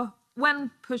power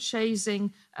when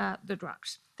purchasing the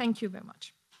drugs? Thank you very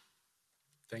much.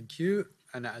 Thank you.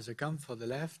 Anna Hazekamp for the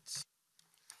left.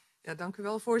 Ja, dank u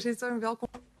wel, voorzitter. Welkom.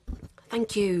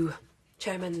 Thank you,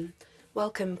 Chairman.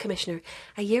 Welcome, Commissioner.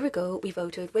 A year ago, we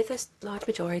voted with a large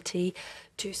majority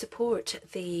to support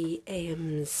the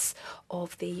aims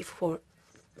of the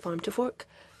Farm to Fork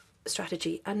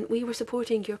strategy, and we were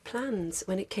supporting your plans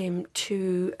when it came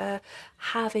to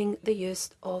having the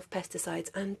use of pesticides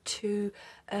and to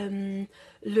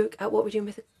look at what we're doing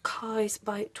with the cows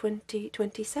by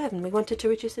 2027. We wanted to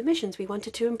reduce emissions, we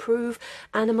wanted to improve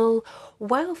animal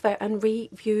welfare and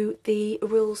review the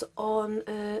rules on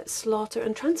slaughter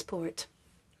and transport.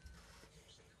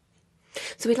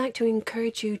 So we'd like to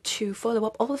encourage you to follow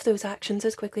up all of those actions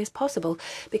as quickly as possible,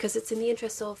 because it's in the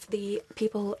interests of the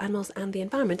people, animals and the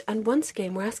environment. And once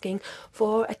again, we're asking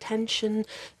for attention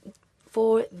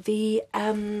for the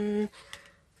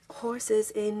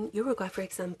horses in Uruguay, for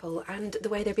example, and the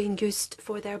way they're being used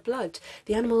for their blood.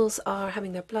 The animals are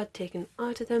having their blood taken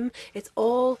out of them. It's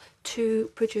all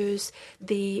to produce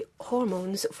the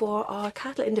hormones for our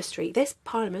cattle industry. This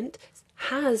Parliament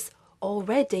has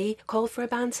already called for a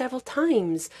ban several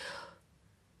times.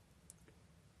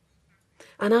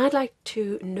 And I'd like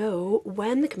to know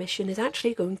when the Commission is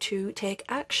actually going to take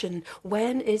action.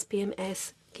 When is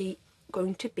PMSG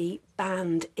going to be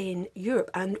banned in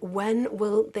Europe? And when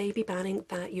will they be banning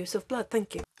that use of blood?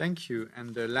 Thank you. Thank you.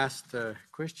 And the last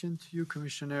question to you,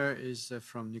 Commissioner, is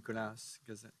from Nicolás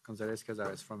González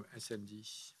Casares from SND.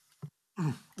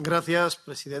 Gracias,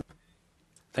 President.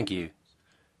 Thank you,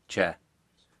 Chair.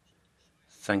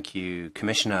 Thank you,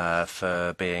 Commissioner,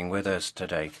 for being with us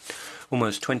today.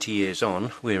 Almost 20 years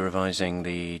on, we're revising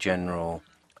the general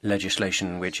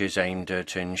legislation which is aimed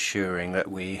at ensuring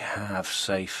that we have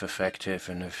safe, effective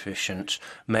and efficient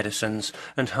medicines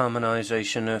and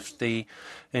harmonisation of the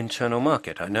internal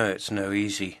market. I know it's no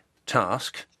easy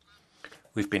task.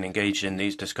 We've been engaged in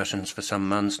these discussions for some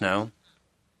months now.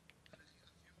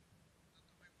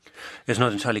 It's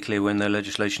not entirely clear when the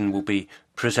legislation will be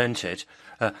presented,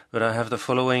 but I have the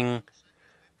following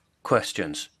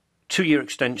questions. 2-year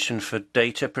extension for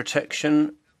data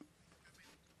protection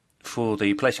for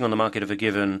the placing on the market of a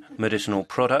given medicinal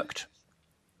product.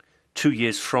 2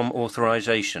 years from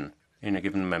authorization in a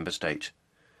given member state.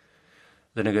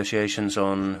 The negotiations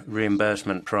on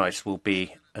reimbursement price will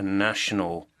be a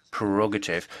national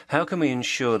prerogative. How can we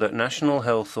ensure that national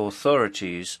health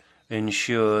authorities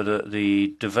ensure that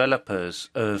the developers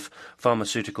of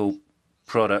pharmaceutical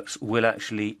products will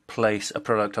actually place a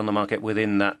product on the market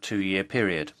within that 2-year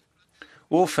period?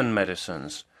 Orphan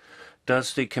medicines.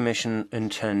 Does the Commission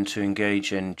intend to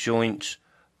engage in joint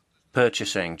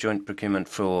purchasing, joint procurement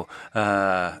for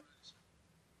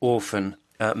orphan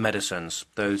medicines?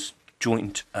 Those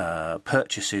joint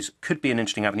purchases could be an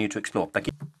interesting avenue to explore. Thank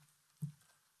you.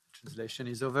 Translation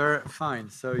is over.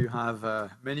 Fine. So you have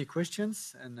many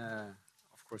questions, and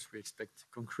of course we expect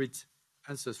concrete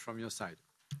answers from your side.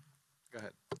 Go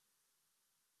ahead.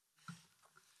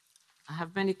 I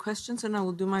have many questions, and I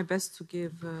will do my best to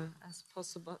give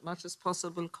much as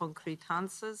possible concrete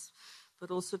answers,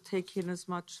 but also take in as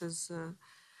much as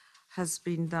has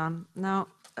been done. Now,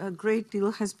 a great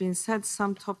deal has been said.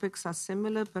 Some topics are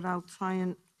similar, but I'll try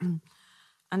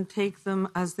and take them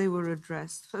as they were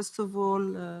addressed. First of all,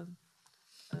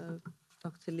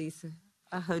 Dr. Liese,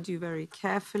 I heard you very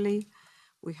carefully.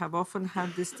 We have often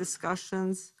had these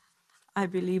discussions. I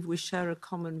believe we share a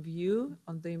common view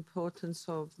on the importance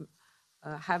of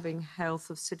having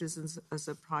health of citizens as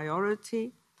a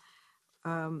priority.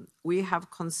 we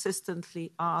have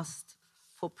consistently asked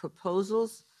for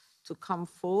proposals to come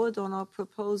forward on our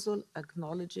proposal,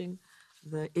 acknowledging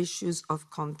the issues of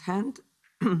content.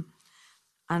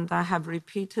 And I have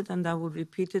repeated, and I will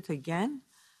repeat it again,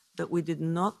 that we did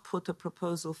not put a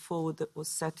proposal forward that was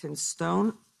set in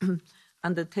stone,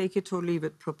 and the take it or leave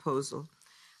it proposal.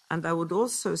 And I would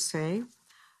also say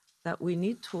that we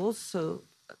need to also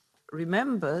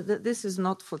remember that this is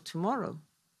not for tomorrow,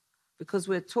 because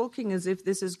we're talking as if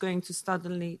this is going to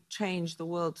suddenly change the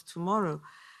world tomorrow.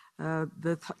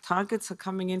 The targets are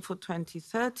coming in for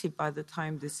 2030 by the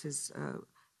time this is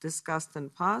discussed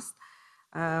and passed.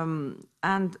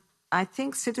 And I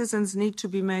think citizens need to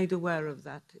be made aware of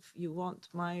that. If you want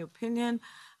my opinion,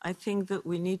 I think that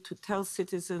we need to tell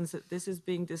citizens that this is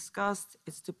being discussed.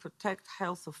 It's to protect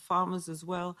health of farmers as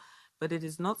well, but it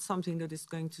is not something that is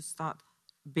going to start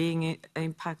being an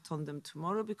impact on them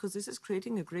tomorrow, because this is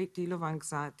creating a great deal of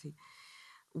anxiety.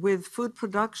 With food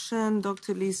production,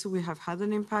 Dr. Lisa, we have had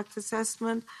an impact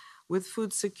assessment. With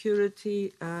food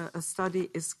security, a study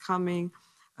is coming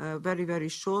very, very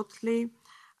shortly.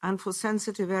 And for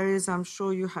sensitive areas, I'm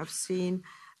sure you have seen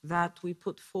that we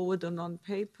put forward a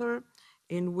non-paper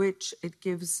in which it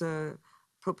gives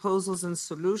proposals and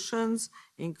solutions,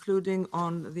 including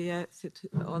on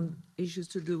issues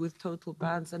to do with total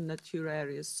bans and Natura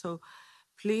areas. So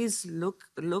please look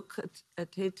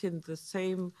at it in the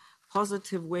same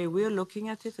positive way we're looking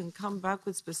at it, and come back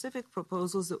with specific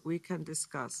proposals that we can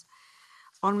discuss.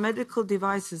 On medical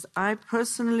devices, I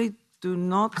personally do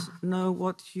not know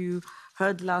what you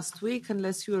heard last week,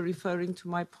 unless you are referring to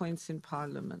my points in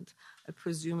Parliament. I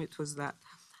presume it was that.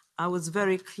 I was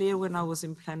very clear when I was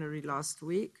in plenary last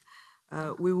week.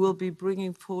 We will be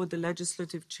bringing forward the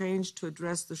legislative change to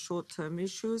address the short-term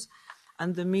issues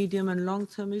and the medium and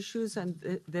long-term issues,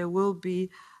 and there will be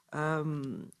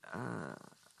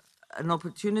an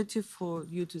opportunity for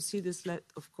you to see this,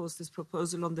 of course, this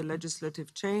proposal on the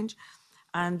legislative change,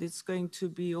 and it's going to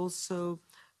be also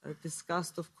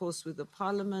discussed, of course, with the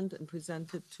Parliament and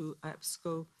presented to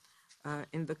EPSCO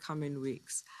in the coming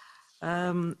weeks.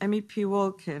 MEP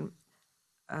Walken,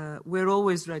 we're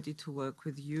always ready to work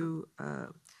with you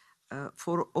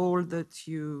for all that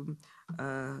you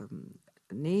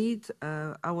need.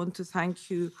 I want to thank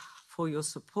you for your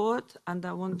support, and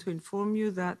I want to inform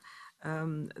you that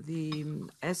the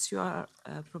SUR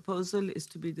proposal is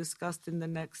to be discussed in the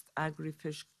next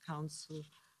Agri-Fish Council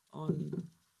on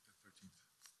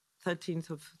 13th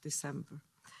of December.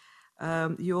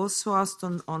 You also asked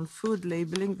on food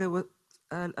labeling. There were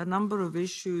a number of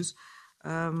issues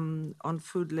on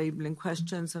food labeling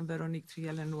questions, and Veronique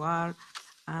Triel-Lenoir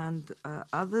and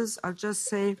others. I'll just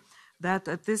say that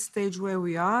at this stage where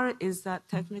we are is that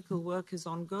technical work is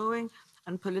ongoing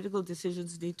and political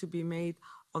decisions need to be made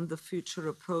on the future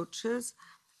approaches.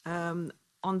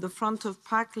 On the front of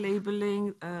pack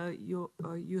labeling,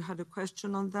 you had a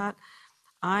question on that.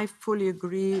 I fully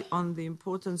agree on the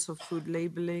importance of food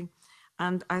labeling,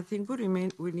 and I think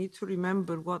we need to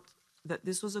remember that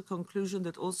this was a conclusion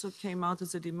that also came out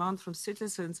as a demand from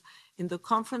citizens in the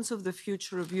Conference of the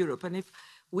Future of Europe. And if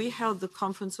we held the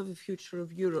Conference of the Future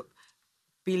of Europe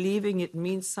believing it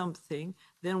means something,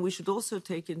 then we should also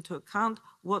take into account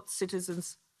what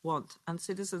citizens want. And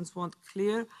citizens want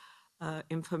clear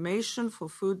information for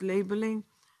food labeling.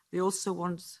 They also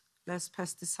want less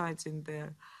pesticides in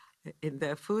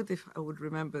their food, if I would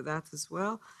remember that as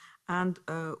well. And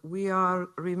we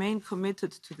remain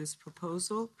committed to this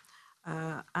proposal,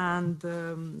 and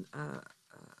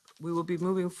we will be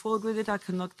moving forward with it. I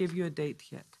cannot give you a date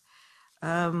yet.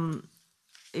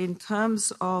 In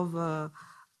terms of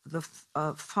the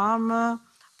farmer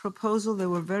proposal, there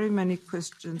were very many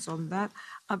questions on that,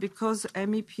 because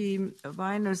MEP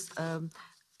Weiners, and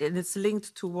it's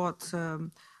linked to what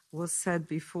was said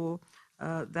before,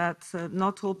 that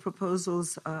not all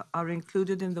proposals are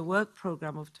included in the work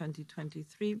program of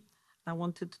 2023. I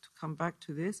wanted to come back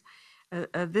to this.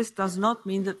 This does not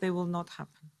mean that they will not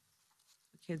happen.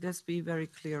 Okay, let's be very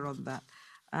clear on that.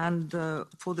 And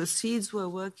for the seeds, we're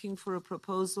working for a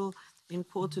proposal in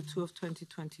Q2 of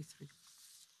 2023.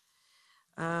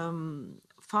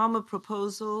 Farmer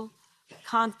proposal,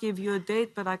 can't give you a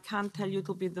date, but I can tell you it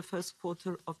will be the first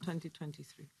quarter of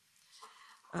 2023.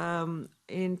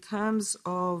 In terms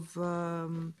of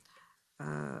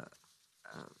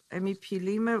MEP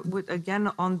Lima,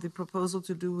 again on the proposal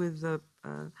to do with the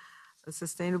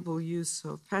sustainable use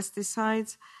of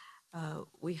pesticides,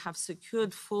 we have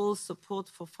secured full support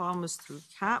for farmers through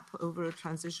CAP over a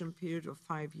transition period of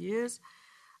 5 years.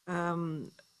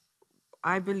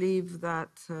 I believe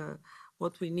that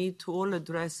what we need to all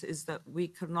address is that we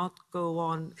cannot go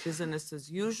on business as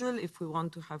usual if we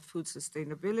want to have food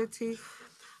sustainability.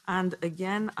 And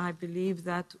again, I believe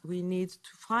that we need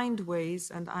to find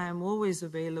ways, and I am always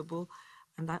available,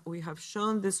 and that we have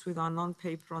shown this with our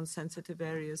non-paper on sensitive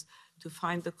areas, to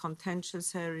find the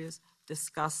contentious areas,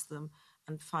 discuss them,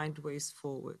 and find ways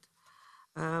forward.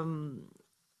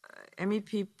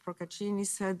 MEP Procaccini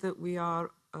said that we are,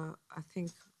 I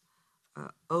think,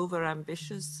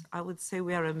 over-ambitious. I would say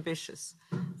we are ambitious,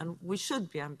 and we should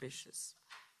be ambitious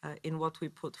in what we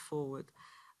put forward.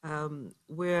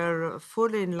 We're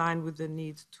fully in line with the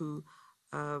need to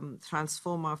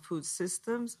transform our food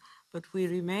systems, but we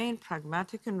remain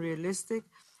pragmatic and realistic,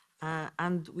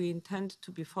 and we intend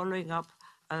to be following up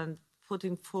and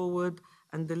putting forward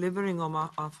and delivering on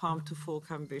our farm to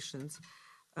fork ambitions.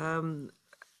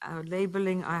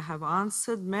 Labeling, I have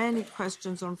answered. Many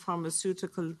questions on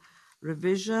pharmaceutical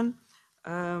revision.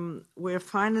 Well,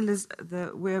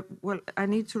 I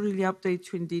need to really update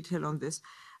you in detail on this.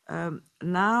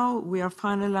 Now we are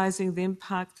finalizing the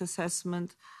impact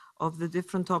assessment of the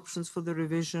different options for the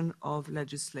revision of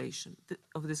legislation,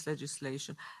 of this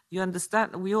legislation. You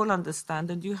understand, we all understand,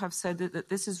 and you have said it, that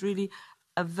this is really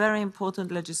a very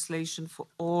important legislation for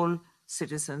all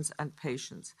citizens and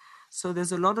patients. So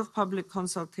there's a lot of public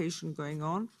consultation going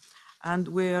on, and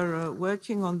we're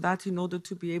working on that in order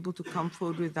to be able to come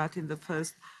forward with that in the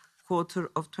first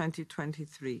quarter of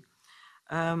 2023.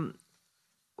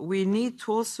 We need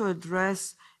to also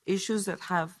address issues that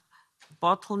have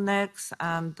bottlenecks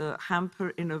and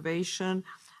hamper innovation,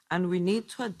 and we need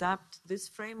to adapt this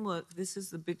framework. This is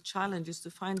the big challenge, is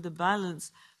to find the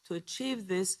balance to achieve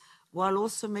this while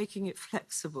also making it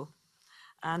flexible.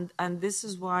 And this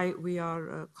is why we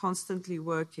are constantly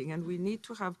working, and we need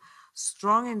to have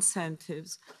strong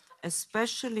incentives,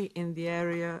 especially in the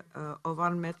area of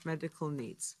unmet medical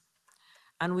needs.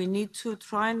 And we need to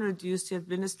try and reduce the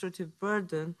administrative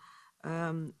burden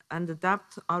and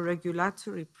adapt our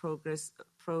regulatory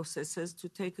processes to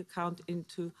take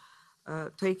into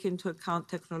account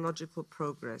technological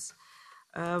progress.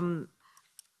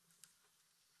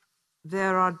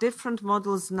 There are different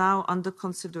models now under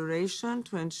consideration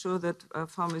to ensure that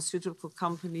pharmaceutical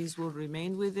companies will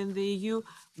remain within the EU.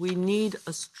 We need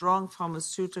a strong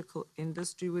pharmaceutical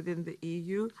industry within the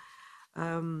EU.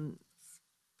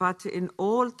 But in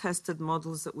all tested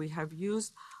models that we have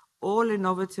used, all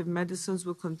innovative medicines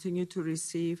will continue to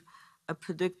receive a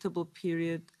predictable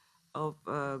period of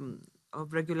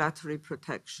regulatory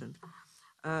protection.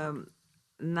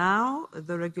 Now,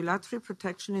 the regulatory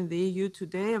protection in the EU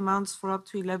today amounts for up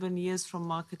to 11 years from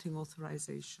marketing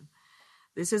authorization.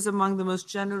 This is among the most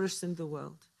generous in the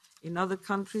world. In other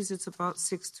countries, it's about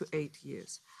 6 to 8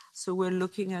 years. So we're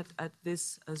looking at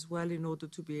this as well in order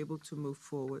to be able to move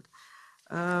forward.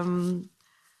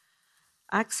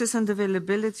 Access and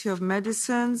availability of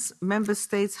medicines. Member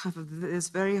states have this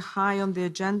very high on the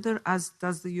agenda, as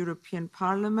does the European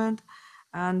Parliament,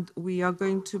 and we are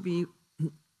going to be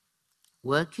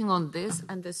working on this,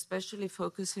 and especially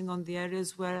focusing on the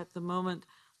areas where at the moment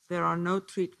there are no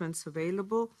treatments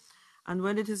available. And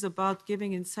when it is about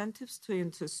giving incentives to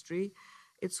industry,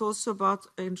 it's also about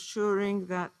ensuring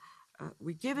that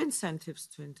we give incentives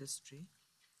to industry,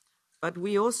 but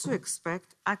we also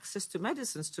expect access to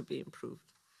medicines to be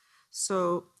improved.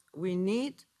 So we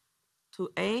need to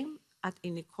aim at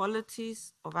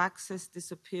inequalities of access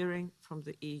disappearing from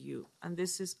the EU, and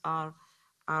this is our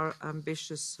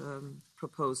ambitious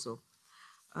proposal.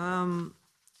 On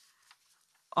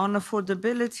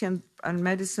affordability and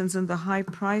medicines and the high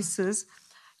prices,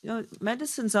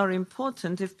 medicines are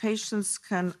important if patients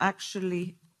can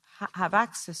actually have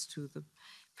access to them.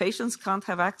 Patients can't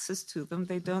have access to them,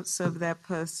 they don't serve their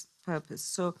purpose.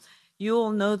 So you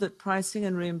all know that pricing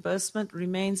and reimbursement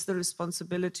remains the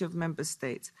responsibility of member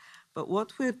states. But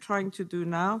what we're trying to do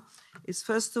now is,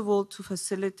 first of all, to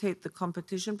facilitate the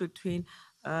competition between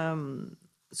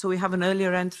so we have an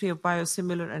earlier entry of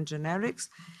biosimilar and generics,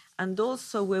 and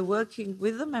also we're working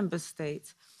with the member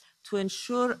states to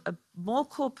ensure more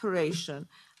cooperation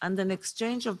and an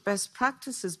exchange of best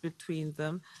practices between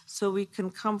them, so we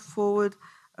can come forward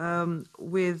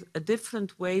with a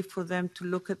different way for them to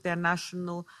look at their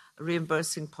national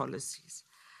reimbursing policies.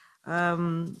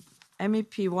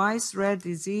 MEP Weiss, rare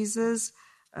diseases.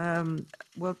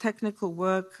 Well, technical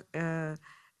work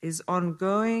is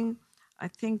ongoing. I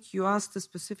think you asked a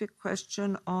specific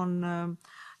question on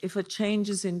if a change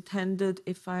is intended,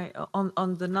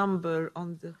 on the number,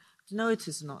 no, it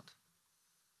is not.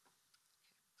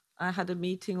 I had a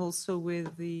meeting also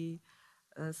with the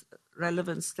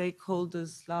relevant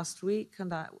stakeholders last week,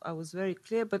 and I was very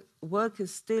clear, but work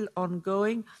is still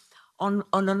ongoing on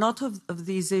a lot of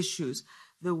these issues.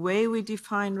 The way we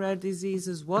define rare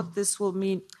diseases, what this will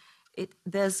mean,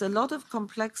 there's a lot of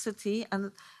complexity,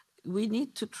 and we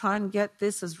need to try and get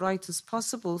this as right as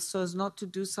possible so as not to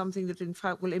do something that in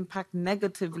fact will impact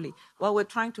negatively. While we're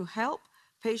trying to help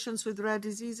patients with rare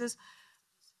diseases,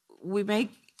 we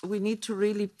need to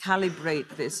really calibrate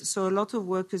this. So a lot of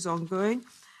work is ongoing,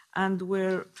 and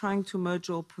we're trying to merge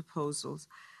all proposals.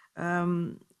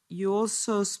 You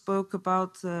also spoke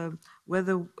about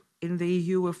whether in the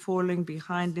EU we're falling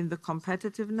behind in the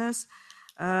competitiveness.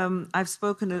 I've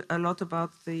spoken a lot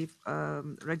about the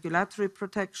regulatory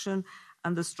protection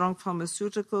and the strong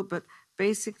pharmaceutical, but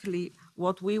basically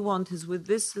what we want is with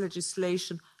this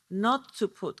legislation not to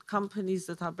put companies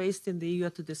that are based in the EU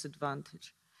at a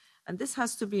disadvantage. And this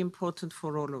has to be important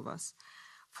for all of us.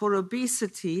 For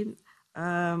obesity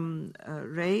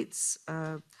rates,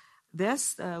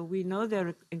 we know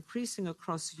they're increasing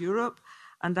across Europe,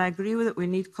 and I agree with it. We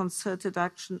need concerted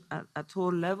action at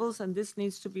all levels, and this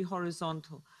needs to be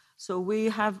horizontal. So we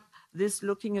have this,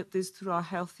 looking at this through our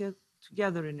Healthier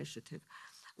Together initiative.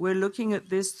 We're looking at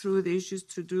this through the issues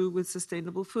to do with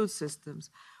sustainable food systems.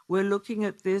 We're looking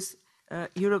at this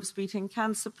Europe's Beating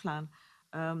Cancer Plan,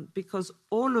 because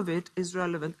all of it is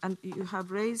relevant. And you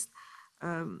have raised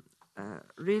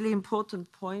really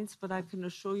important points, but I can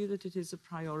assure you that it is a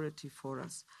priority for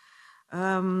us.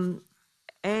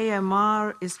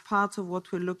 AMR is part of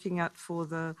what we're looking at for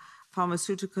the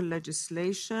pharmaceutical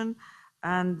legislation,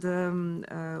 and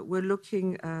we're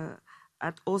looking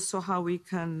at also how we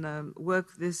can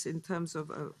work this in terms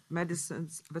of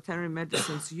medicines, veterinary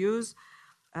medicines use,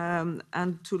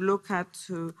 and to look at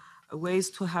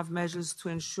ways to have measures to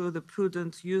ensure the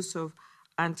prudent use of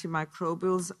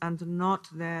antimicrobials and not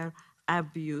their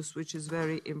abuse, which is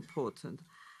very important.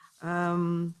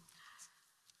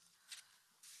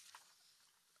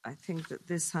 I think that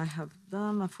this I have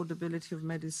done. Affordability of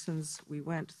medicines we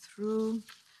went through.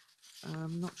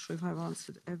 I'm not sure if I've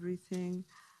answered everything.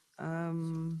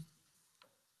 I'm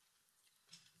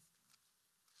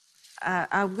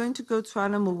going to go to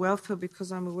animal welfare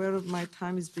because I'm aware of my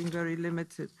time is being very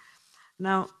limited.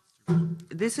 Now,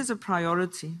 this is a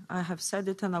priority. I have said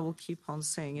it and I will keep on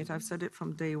saying it. I've said it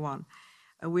from day one.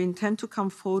 We intend to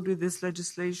come forward with this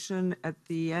legislation at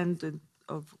the end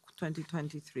of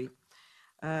 2023.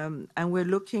 And we're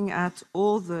looking at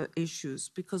all the issues,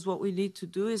 because what we need to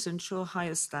do is ensure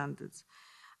higher standards.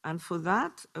 And for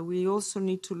that, we also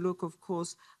need to look, of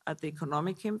course, at the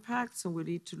economic impacts, and we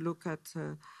need to look at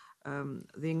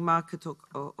the market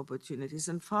opportunities.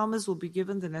 And farmers will be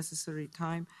given the necessary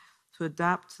time to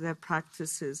adapt their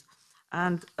practices.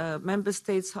 And member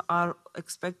states are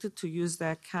expected to use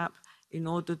their CAP in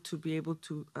order to be able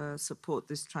to support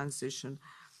this transition.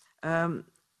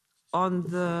 On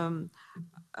the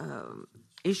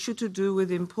issue to do with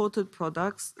imported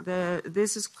products,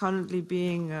 this is currently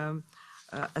being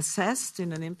assessed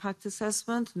in an impact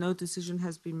assessment. No decision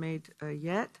has been made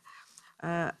yet.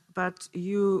 But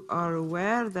you are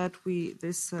aware that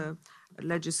this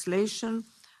legislation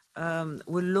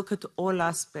will look at all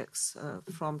aspects,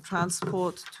 from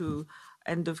transport to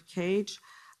end of cage.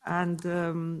 And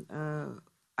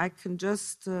I can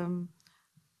just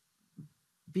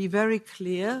be very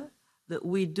clear that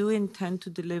we do intend to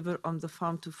deliver on the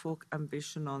Farm to Fork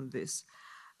ambition on this.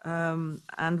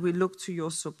 And we look to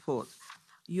your support.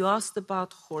 You asked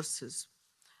about horses.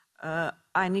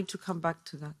 I need to come back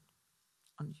to that.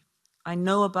 I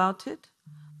know about it,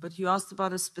 but you asked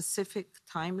about a specific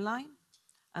timeline,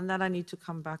 and that I need to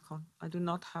come back on. I do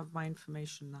not have my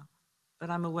information now, but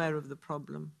I'm aware of the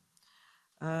problem.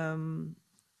 I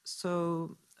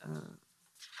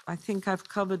think I've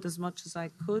covered as much as I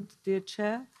could, dear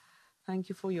Chair. Thank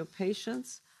you for your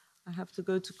patience. I have to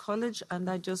go to college, and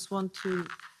I just want to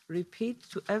repeat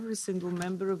to every single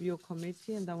member of your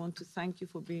committee, and I want to thank you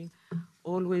for being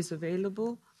always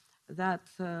available, that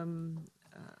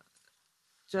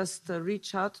just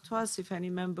reach out to us if any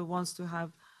member wants to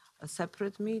have a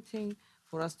separate meeting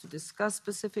for us to discuss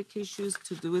specific issues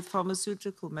to do with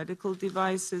pharmaceutical, medical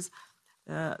devices.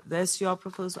 There's your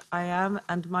proposal. I am,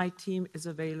 and my team is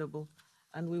available,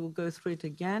 and we will go through it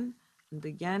again and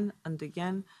again and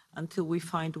again until we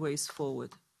find ways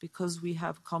forward, because we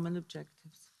have common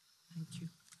objectives. Thank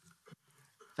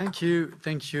you.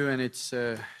 Thank you, and it's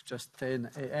just 10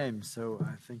 a.m., so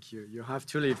I think you have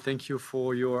to leave. Thank you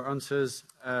for your answers,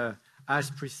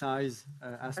 as precise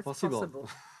as possible.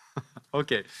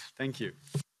 Okay, thank you.